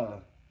back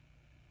well.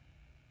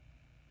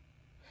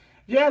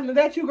 Jasmine,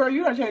 that's you, girl.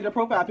 You done changed your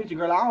profile picture,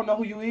 girl. I don't know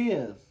who you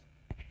is.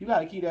 You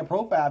gotta keep that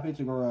profile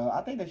picture, girl.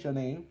 I think that's your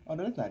name. Oh,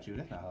 no, that's not you.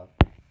 That's not her.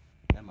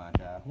 That's my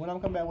child. When I'm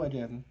coming back, what,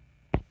 Jasmine?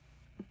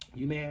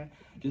 You mad?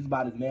 Just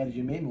about as mad as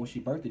you made me when she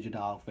birthed your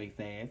dog face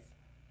ass.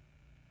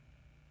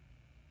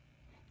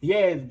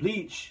 Yes,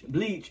 bleach.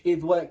 Bleach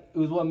is what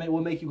will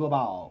make you go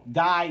bald.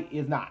 Dye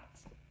is not.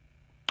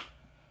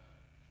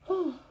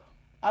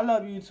 I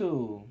love you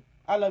too.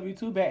 I love you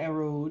too, Baton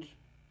Rouge.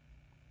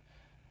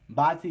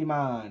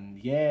 Batiman,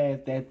 yes,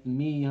 that's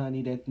me,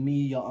 honey. That's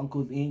me, your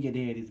uncles and your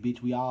daddies, bitch.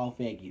 We all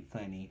faggots,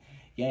 honey.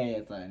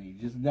 Yes, honey.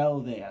 Just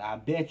know that. I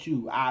bet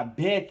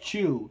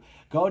you.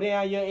 Go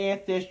down your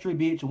ancestry,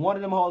 bitch. One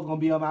of them hoes gonna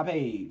be on my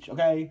page,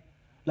 okay?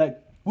 Like,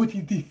 what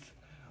is this?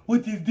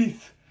 What is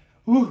this?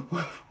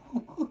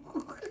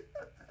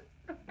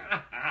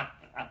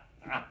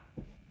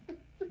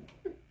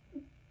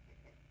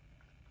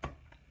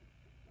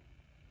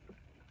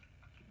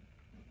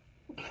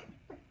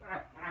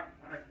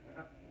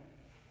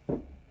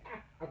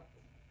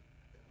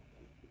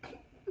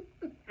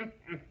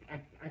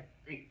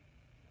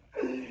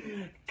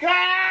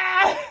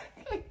 God!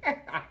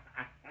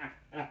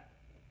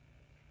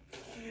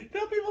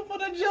 Them people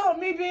finna jump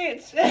me,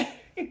 bitch.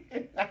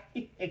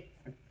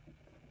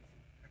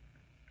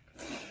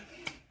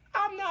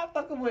 I'm not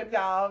fucking with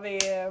y'all,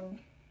 man.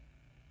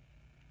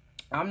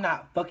 I'm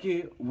not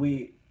fucking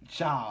with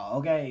y'all,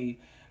 okay?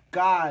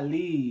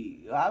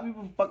 Golly. A lot of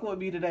people fucking with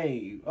me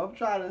today. I'm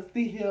trying to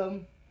see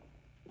him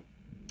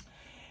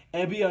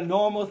and be a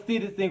normal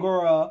citizen,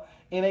 girl,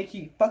 and they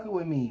keep fucking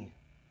with me.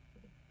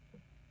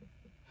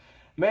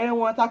 Man,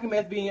 one talking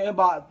mess be in your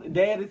inbox.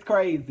 That is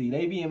crazy.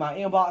 They be in my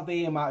inbox.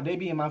 They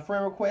be in my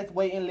friend request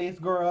waiting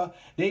list, girl.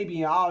 They be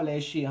in all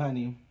that shit,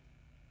 honey.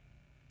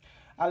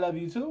 I love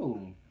you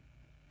too.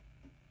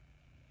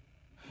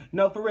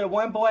 No, for real.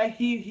 One boy,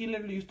 he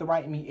literally used to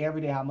write me every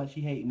day how much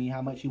he hate me,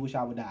 how much he wish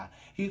I would die.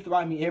 He used to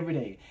write me every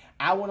day.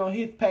 I went on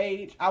his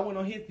page. I went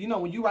on his, you know,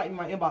 when you write in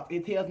my inbox,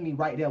 it tells me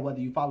right there whether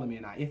you follow me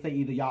or not. It say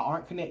either y'all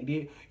aren't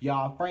connected,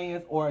 y'all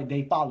friends, or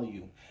they follow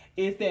you.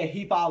 It said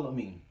he followed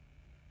me.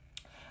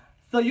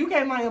 So you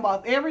came in my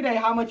inbox every day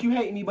how much you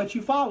hate me, but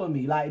you follow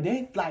me. Like,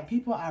 that's, like,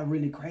 people are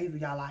really crazy.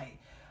 Y'all, like,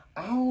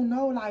 I don't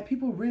know. Like,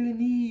 people really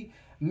need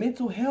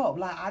mental help.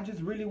 Like, I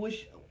just really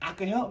wish I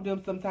could help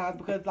them sometimes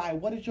because,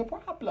 like, what is your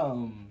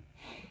problem?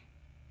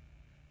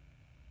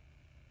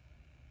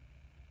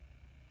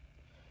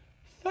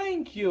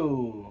 Thank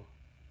you.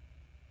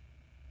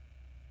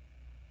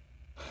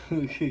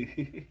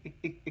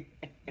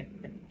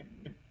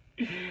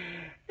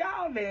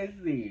 Y'all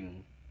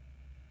messy.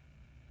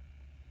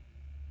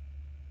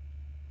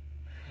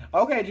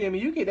 Okay, Jimmy,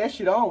 you get that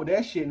shit on with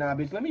that shit now,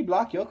 bitch. Let me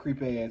block your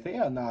creep ass.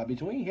 Hell nah,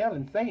 bitch. We ain't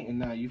Helen Saint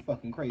now, you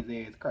fucking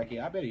crazy ass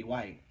crackhead. I bet he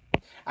white.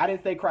 I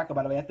didn't say cracker,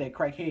 by the way. I said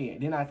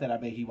crackhead. Then I said I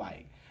bet he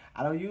white.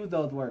 I don't use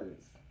those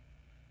words.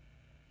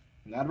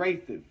 I'm not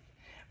racist.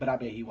 But I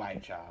bet he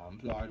white, y'all. I'm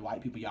sorry,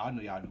 white people, y'all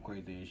know y'all do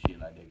crazy ass shit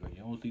like that, girl.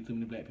 You don't see too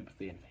many black people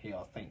saying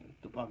hell Saint.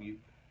 The fuck you?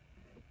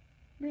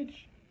 Bitch.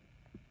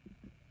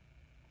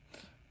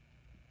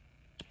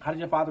 How did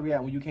your father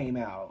react when you came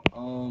out?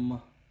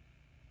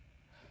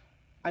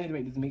 I need to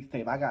make this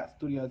mixtape. I got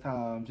studio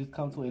time. Just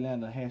come to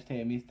Atlanta.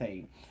 Hashtag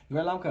mixtape.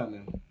 Girl, I'm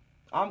coming.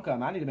 I'm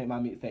coming. I need to make my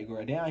mixtape,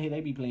 girl. Down here, they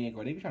be playing,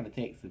 girl. They be trying to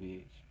text a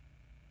bitch.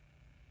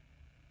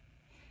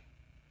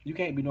 You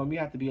can't be normal. You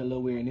have to be a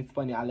little weird. And it's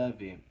funny. I love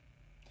it.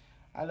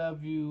 I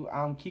love you.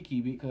 I'm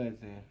Kiki, big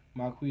cousin.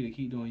 Marquita,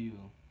 keep doing you.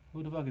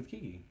 Who the fuck is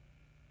Kiki?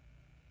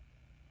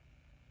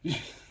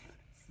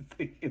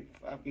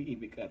 I'm Kiki,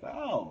 big cousin.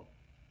 Oh,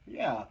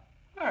 yeah.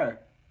 Her.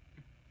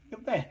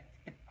 Look at that.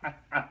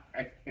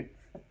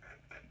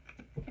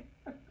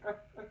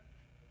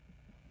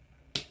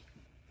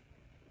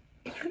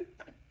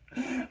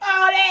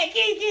 Oh, that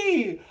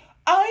Kiki!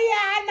 Oh,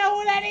 yeah, I know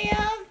who that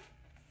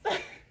is.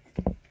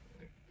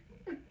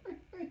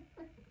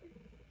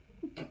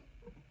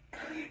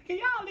 Can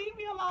y'all leave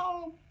me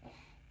alone?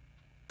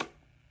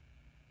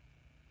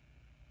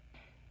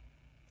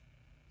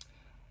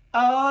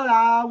 All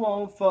I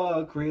want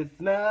for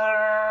Christmas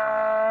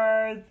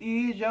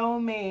is your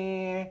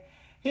man.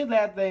 His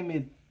last name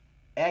is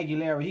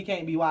Aguilera. He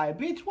can't be white.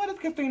 Bitch, what is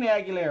Christina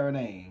Aguilera's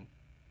name?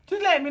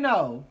 Just let me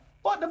know.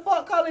 What the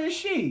fuck color is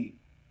she?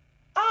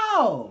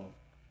 Oh,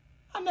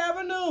 I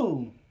never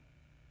knew.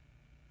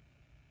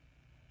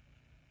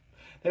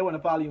 They want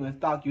to follow you and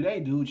stalk you. They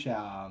do,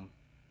 child.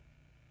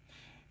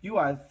 You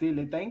are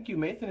silly. Thank you.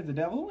 Mason is the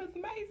devil. Who is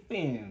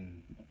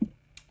Mason?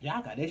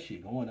 Y'all got that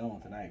shit going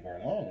on tonight,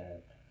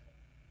 girl.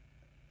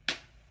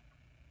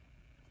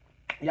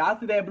 Y'all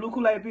see that blue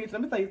Kool-Aid, bitch?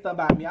 Let me tell you something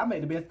about me. I make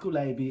the best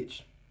Kool-Aid,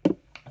 bitch.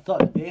 I suck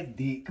the best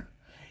dick.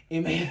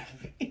 It make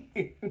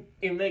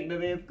the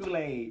best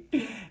Kool-Aid.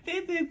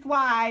 This is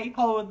why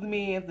hoes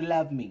men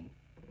love me.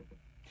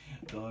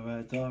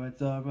 Dora, Dora,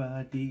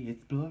 Dora, the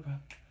Explorer.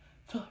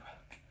 Dora.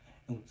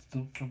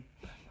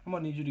 I'm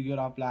gonna need you to get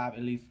off live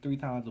at least 3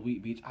 times a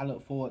week, bitch. I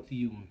look forward to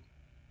you.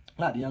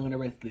 Like the Young and the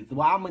Restless.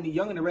 Well, I'm gonna need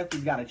Young and the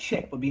Restless got a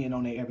check for being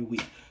on there every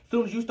week. As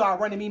soon as you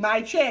start running me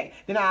my check,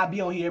 then I'll be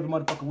on here every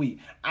motherfucking week.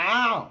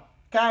 Ow!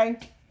 Okay?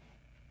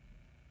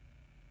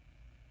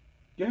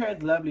 Your hair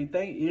is lovely.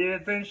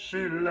 Isn't she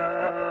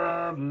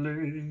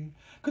lovely?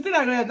 Cause see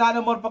that girl is not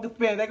no motherfucking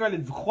Spanish. That girl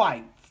is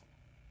white.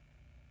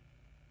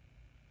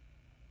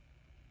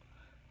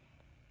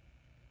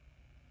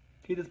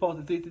 He just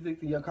posted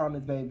 66 in your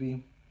comments,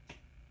 baby.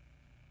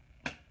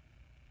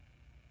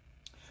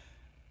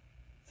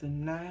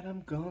 Tonight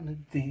I'm gonna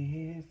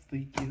dance for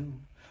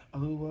you.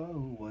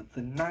 Oh, well,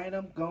 tonight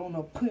I'm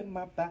gonna put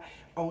my body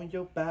on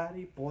your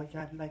body. Boy,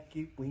 I like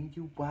it when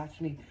you watch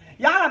me.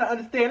 Y'all gotta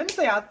understand, let me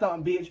tell y'all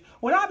something, bitch.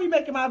 When I be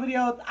making my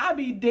videos, I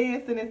be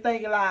dancing and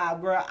singing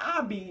live, girl.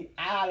 I be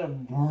out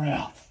of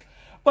breath.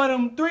 For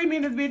them 3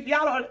 minutes, bitch,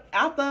 y'all don't,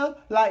 after,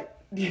 like,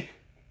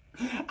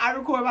 I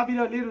record my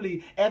video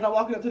literally as I'm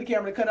walking up to the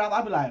camera to cut it off.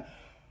 I be like,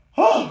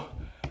 oh,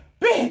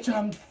 bitch,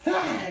 I'm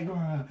tired,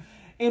 girl.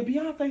 And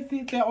Beyonce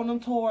sits there on them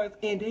tours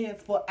and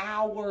dance for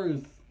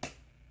hours.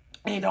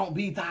 And don't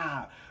be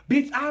tired.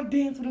 Bitch, I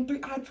dance for them 3,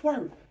 I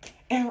twerk.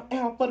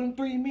 And for them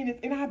 3 minutes,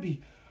 and I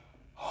be,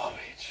 oh,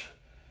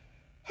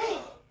 bitch.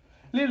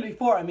 Literally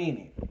for a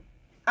minute.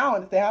 I don't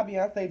understand how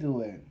Beyonce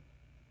do it.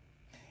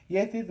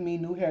 Yes, it's me,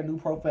 new hair, new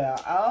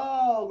profile.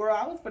 Oh, girl,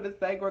 I was for the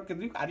say, girl,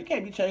 because you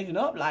can't be changing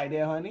up like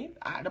that, honey.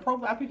 The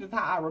profile picture is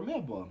how I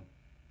remember.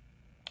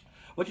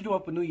 What you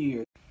doing for New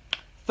Year's?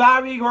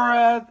 Sorry,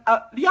 girls.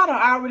 Y'all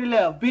done already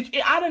left. Bitch,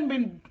 I done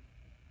been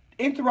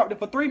interrupted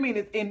for 3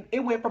 minutes, and it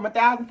went from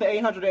 1,000 to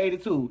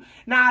 882.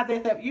 Now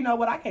they said, you know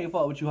what? I can't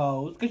fuck with you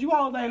hoes, cause you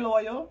hoes ain't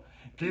loyal.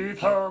 These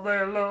hoes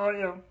ain't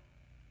loyal.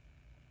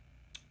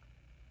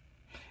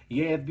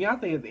 Yes,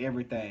 Beyonce is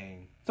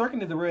everything.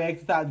 Twerking is a real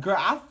exercise. Girl,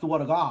 I swear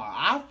to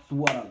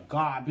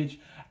God, bitch.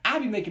 I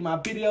be making my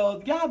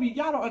videos. Y'all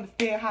don't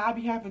understand how I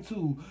be having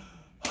to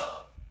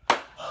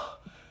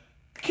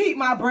keep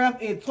my breath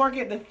and twerk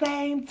at the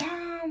same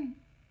time.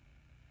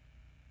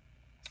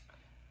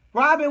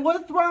 Robin,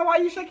 what's wrong? Why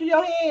you shaking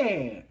your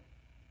head?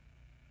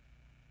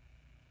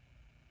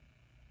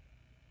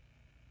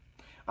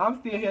 I'm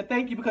still here.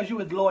 Thank you, because you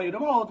was loyal.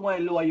 Them hoes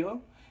weren't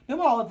loyal. Them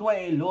hoes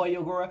weren't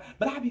loyal, girl.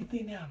 But I be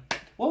sitting there.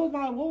 What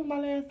was my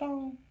last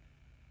song?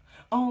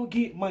 On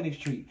Get Money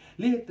Street.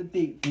 Live the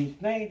thick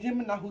bitch. Name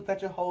Gemini who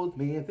such your hoes,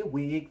 mans, and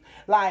wigs.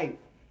 Like,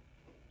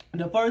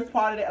 the first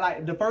part of that,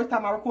 like, the first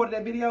time I recorded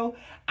that video,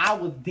 I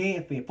was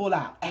dancing full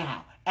out.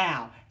 Ow,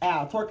 ow,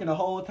 ow. Twerking the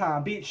whole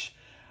time, bitch.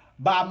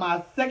 By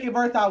my second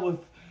verse, I was,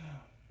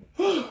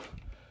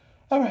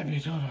 all right,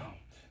 bitch, hold on.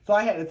 So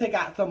I had to take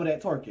out some of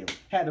that twerking.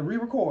 Had to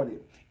re-record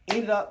it.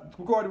 Ended up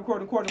record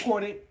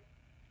it.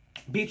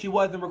 Bitch, you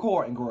wasn't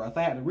recording, girl.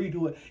 So I had to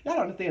redo it. Y'all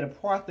don't understand the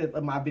process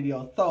of my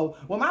videos. So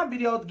when my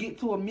videos get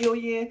to 1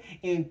 million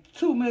and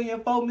 2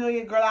 million, 4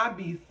 million, girl, I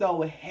be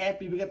so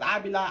happy, because I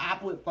be like, I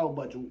put so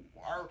much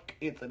work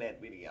into that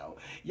video.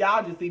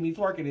 Y'all just see me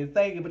twerking and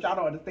singing, but y'all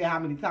don't understand how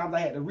many times I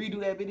had to redo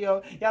that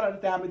video. Y'all don't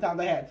understand how many times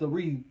I had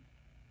to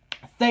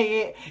say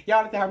it. Y'all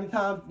understand how many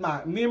times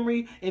my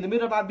memory, in the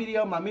middle of my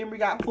video, my memory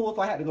got full,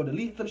 so I had to go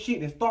delete some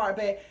shit and start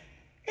back.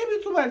 It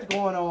be too much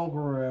going on,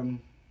 girl.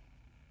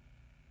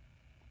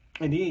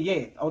 And then,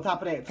 yes, on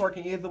top of that,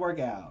 twerking is the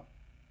workout.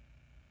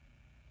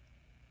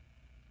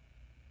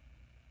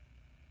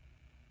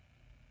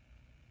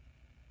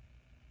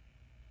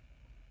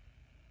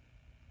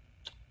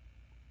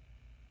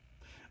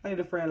 I need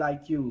a friend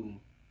like you.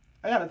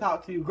 I gotta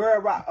talk to you.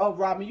 Girl,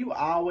 Robin, you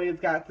always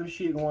got some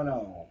shit going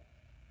on.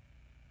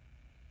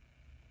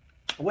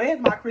 Where's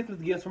my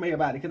Christmas gifts from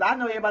everybody? Because I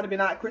know everybody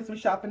been out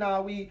Christmas shopping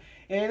all week,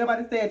 and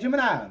nobody said,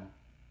 Gemini,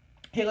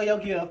 here go your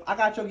gift. I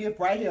got your gift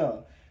right here.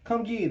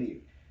 Come get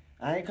it.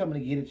 I ain't coming to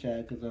get it,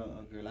 child, because,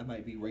 girl, I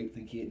might be raped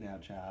and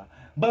kidnapped, child.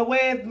 But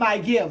where's my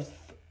gifts?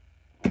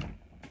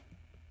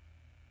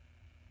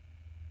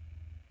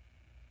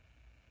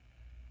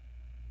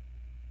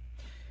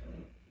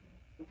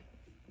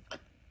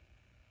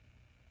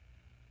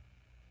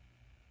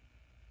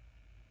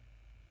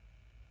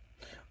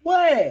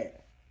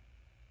 What?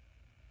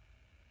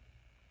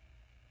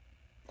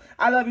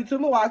 I love you too,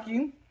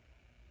 Milwaukee.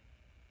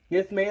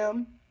 Yes,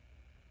 ma'am.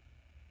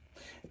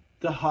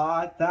 The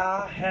heart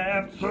I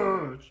have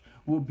touched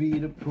will be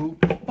the proof.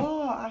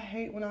 Oh, I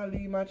hate when I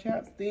leave my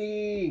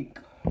chapstick.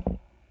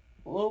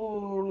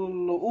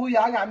 Oh,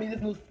 y'all got me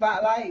this new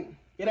spotlight.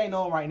 It ain't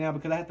on right now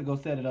because I have to go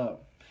set it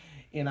up.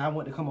 And I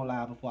want to come on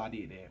live before I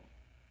did that.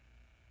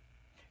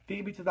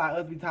 Thick bitches like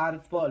us be tired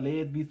as fuck.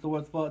 Legs be sore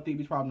as fuck. Thick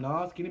bitch problem.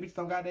 No, skinny bitches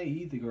don't got that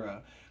easy,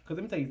 girl. Because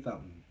let me tell you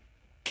something.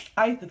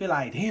 I used to feel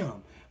like,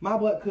 damn, my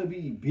butt could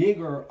be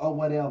bigger or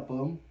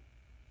whatever.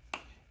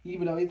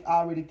 Even though it's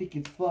already thick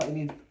as fuck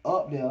and it's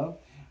up there.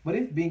 But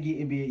it's been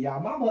getting big, y'all.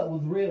 My butt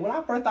was real. When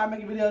I first started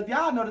making videos,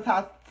 y'all noticed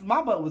how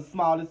my butt was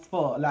small as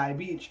fuck. Like,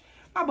 bitch,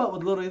 my butt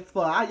was little as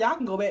fuck. Y'all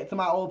can go back to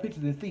my old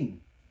pictures and see.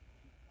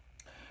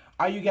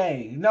 Are you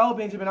gay? No,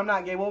 Benjamin, I'm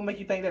not gay. What would make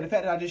you think that? The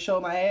fact that I just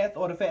showed my ass,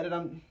 or the fact that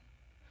I'm...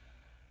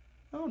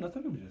 I don't know.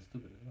 Some people just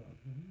stupid as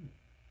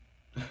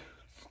fuck.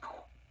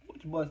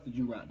 Which bus did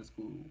you ride to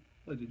school?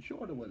 Was it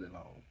short or was it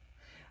long?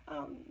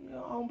 I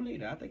don't believe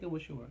that. I think it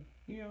was short.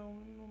 You know,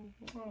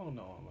 I don't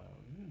know.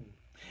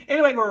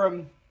 Anyway,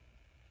 girl,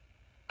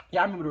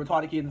 y'all remember the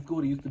retarded kids in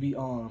school that used to be,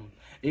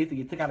 they used to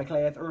get took out of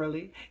class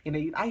early, and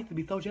I used to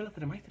be so jealous of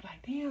them. I used to be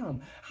like,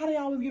 damn, how they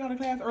always get out of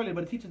class early?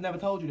 But the teachers never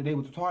told you that they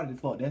was retarded as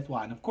fuck. That's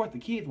why. And of course, the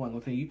kids weren't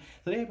gonna tell you.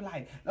 So they'd be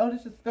like, oh,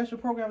 this is a special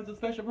program. It's a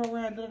special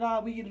program. Da da da.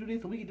 We get to do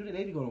this and we can do that. They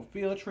used to go on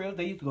field trips.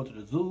 They used to go to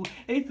the zoo.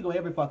 They used to go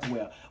every fucking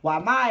where.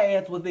 While my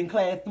ass was in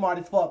class, smart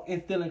as fuck,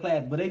 and still in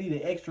class, but they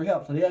needed extra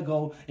help, so they'll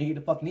go and get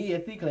the fucking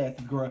ESC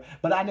classes, girl.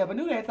 But I never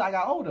knew that until I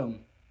got older.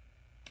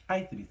 I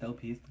used to be so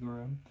pissed,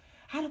 girl.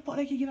 How the fuck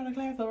they can get out of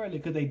class so early?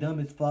 Because they dumb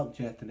as fuck,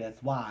 Justin.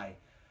 That's why.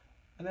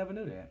 I never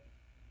knew that.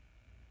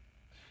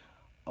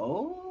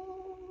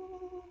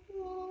 Oh.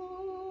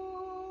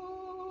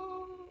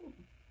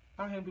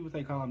 I hear people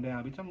say calm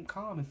down, bitch. I'm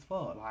calm as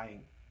fuck.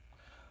 Like,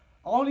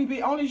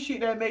 only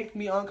shit that makes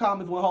me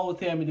uncalm is when hoes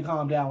tell me to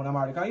calm down when I'm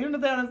already calm. You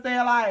understand what I'm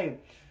saying?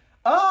 Like,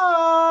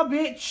 oh,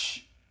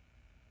 bitch.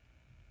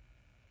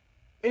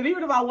 And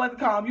even if I wasn't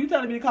calm, you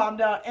telling me to calm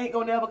down ain't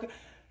gonna never...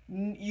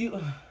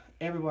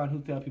 Everyone who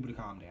tells people to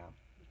calm down.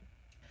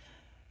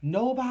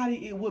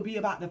 Nobody it would be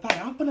about to fight.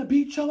 I'm gonna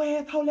beat your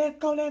asshole. Let's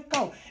go, let's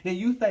go. Then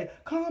you say,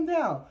 calm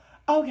down.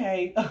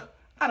 Okay,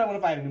 I don't want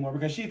to fight anymore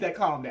because she said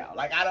calm down.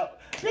 Like, I don't.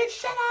 Bitch,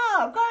 shut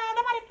up, girl.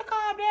 Nobody's gonna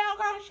calm down,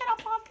 girl. Shut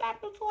up, I'll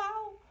slap you too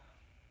out.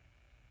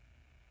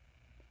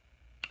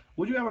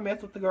 Would you ever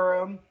mess with the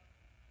girl?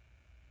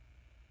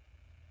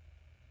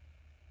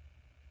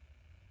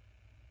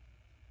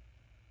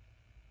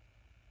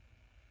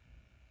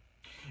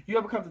 You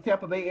ever come to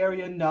Tampa Bay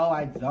area? No,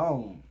 I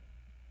don't.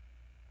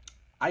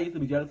 I used to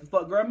be jealous as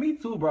fuck. Girl, me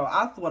too, bro.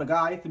 I swear to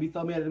God, I used to be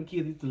so mad at them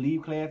kids. Used to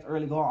leave class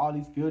early, go on all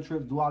these field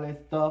trips, do all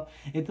that stuff.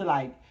 Until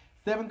like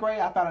 7th grade,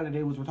 I found out that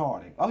they was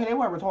retarded. Okay, they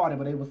weren't retarded,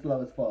 but they was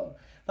slow as fuck.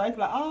 So I used to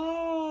be like,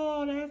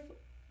 oh, that's...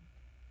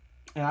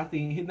 And I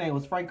seen his name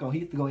was Franco. He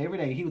used to go every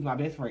day. He was my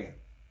best friend.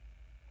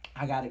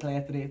 I got to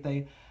class the next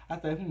day. I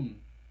said,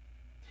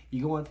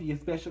 you going to your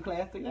special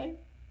class today?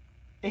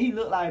 And he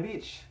looked like,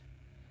 bitch,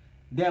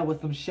 there was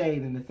some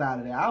shade in the side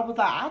of that. I was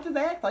like, I just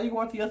asked, are you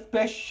going to your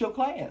special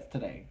class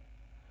today?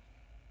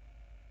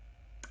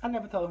 I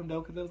never told him,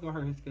 though, because it was going to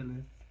hurt his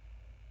feelings.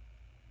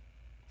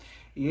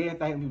 Yeah,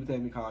 I hate people tell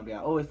me calm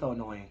down. Oh, it's so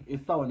annoying.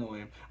 It's so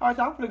annoying. All right,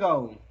 so I'm going to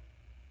go.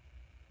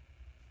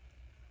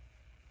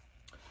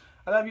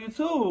 I love you,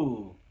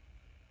 too.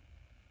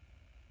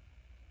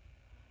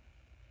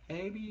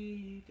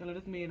 Baby,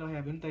 this man don't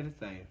have anything to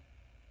say.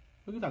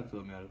 Who you talking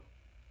to, Metal?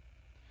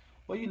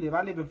 Where you live?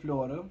 I live in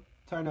Florida.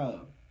 Turn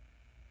up.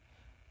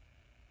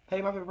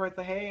 Hey, my favorite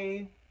person.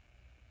 Hey.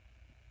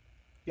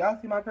 Y'all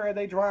see my curls?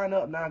 They drying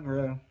up now,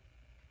 girl.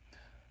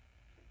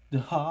 The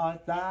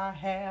hearts I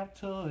have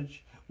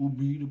touched will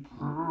be the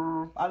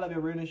proof. I love your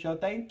radio show.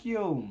 Thank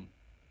you.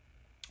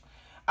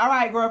 All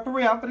right, girl. For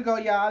real, I'm finna go,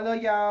 y'all. I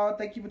love y'all.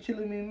 Thank you for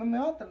chilling with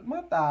me.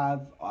 My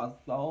thighs are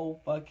so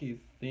fucking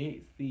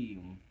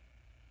sexy.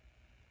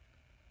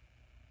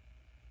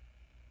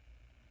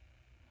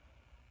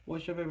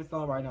 What's your favorite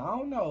song right now? I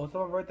don't know.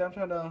 So right there, I'm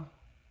turned up.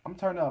 I'm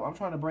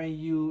trying to bring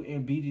you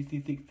and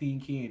BGC 16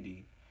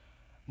 Candy.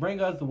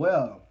 Bring us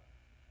well.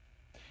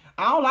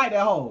 I don't like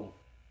that hoe.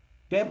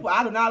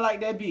 I do not like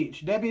that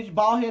bitch. That bitch,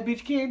 bald head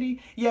bitch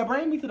Candy. Yeah,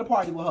 bring me to the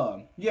party with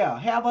her. Yeah,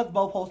 have us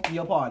both hosting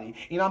your party.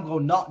 And I'm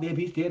gonna knock that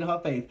bitch dead in her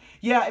face.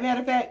 Yeah, matter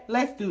of fact,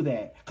 let's do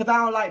that. Cause I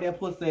don't like that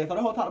pussy. So the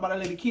whole talk about that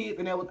little kids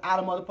and that was out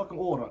of motherfucking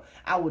order.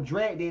 I would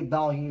drag that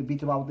bald head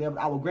bitch if I was there.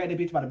 I would grab that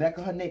bitch by the back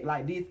of her neck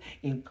like this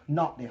and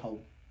knock that hoe.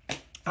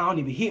 I don't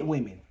even hit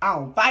women. I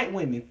don't fight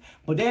women.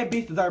 But that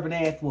bitch deserve an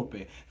ass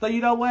whooping. So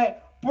you know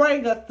what?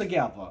 Bring us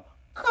together.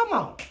 Come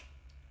on.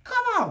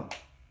 Come on.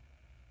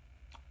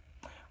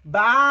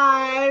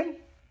 Bye.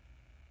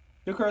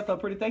 Your curls so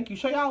pretty. Thank you.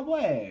 Show y'all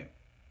what?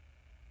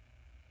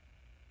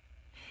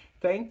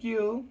 Thank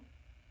you.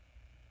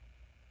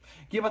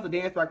 Give us a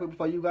dance right quick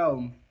before you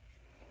go.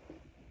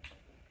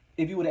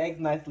 If you would have asked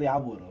nicely, I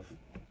would have.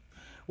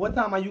 What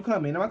time are you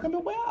coming? Am I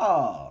coming where?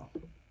 Oh,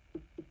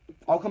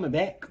 coming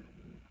back?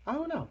 I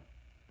don't know.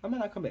 I might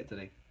not come back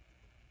today.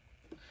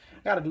 I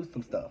gotta do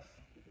some stuff.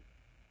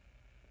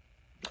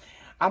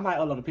 I might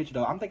upload a picture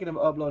though. I'm thinking of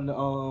uploading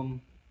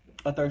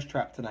a thirst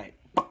trap tonight.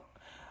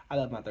 I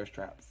love my thirst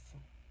traps.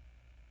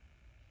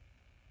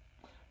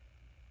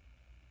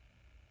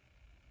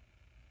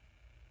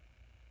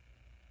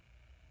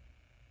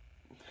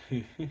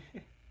 We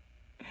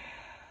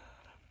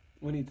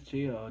need to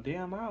chill.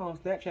 Damn, my own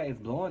Snapchat is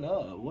blowing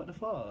up. What the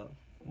fuck?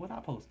 What I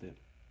posted?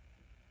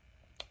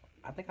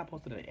 I think I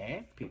posted an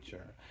ass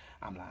picture.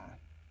 I'm lying.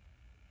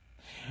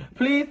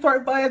 Please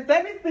twerk for us.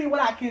 Let me see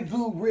what I can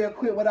do real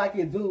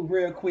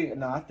quick.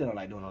 No, I still don't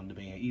like doing on the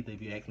band. Either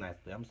if you ask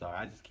nicely. I'm sorry.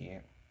 I just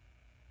can't.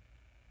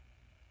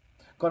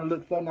 Gonna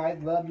look so nice.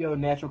 Love your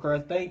natural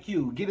curls. Thank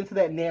you. Get into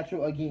that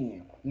natural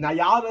again. Now,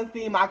 y'all done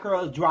seen my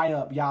curls dry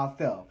up y'all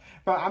self.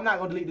 I'm not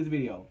gonna delete this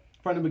video.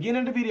 From the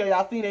beginning of the video,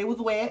 y'all seen they was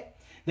wet.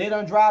 They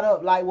done dried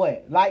up like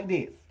what? Like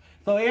this.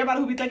 So everybody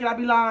who be thinking I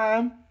be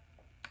lying,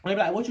 they be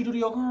like, what you do to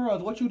your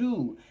curls? What you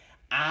do?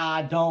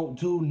 I don't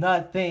do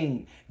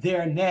nothing.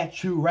 They're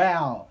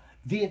natural.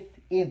 This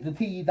is the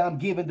teas I'm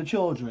giving the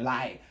children.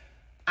 Like,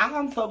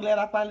 I'm so glad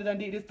I finally done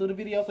did this through the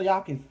video so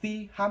y'all can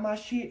see how my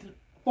shit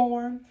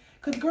form.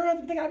 Because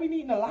girls think I be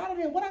needing a lot of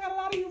them. What I got a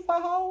lot of you for,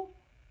 hoe?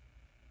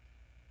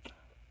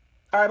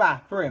 Alright, bye.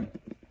 For real.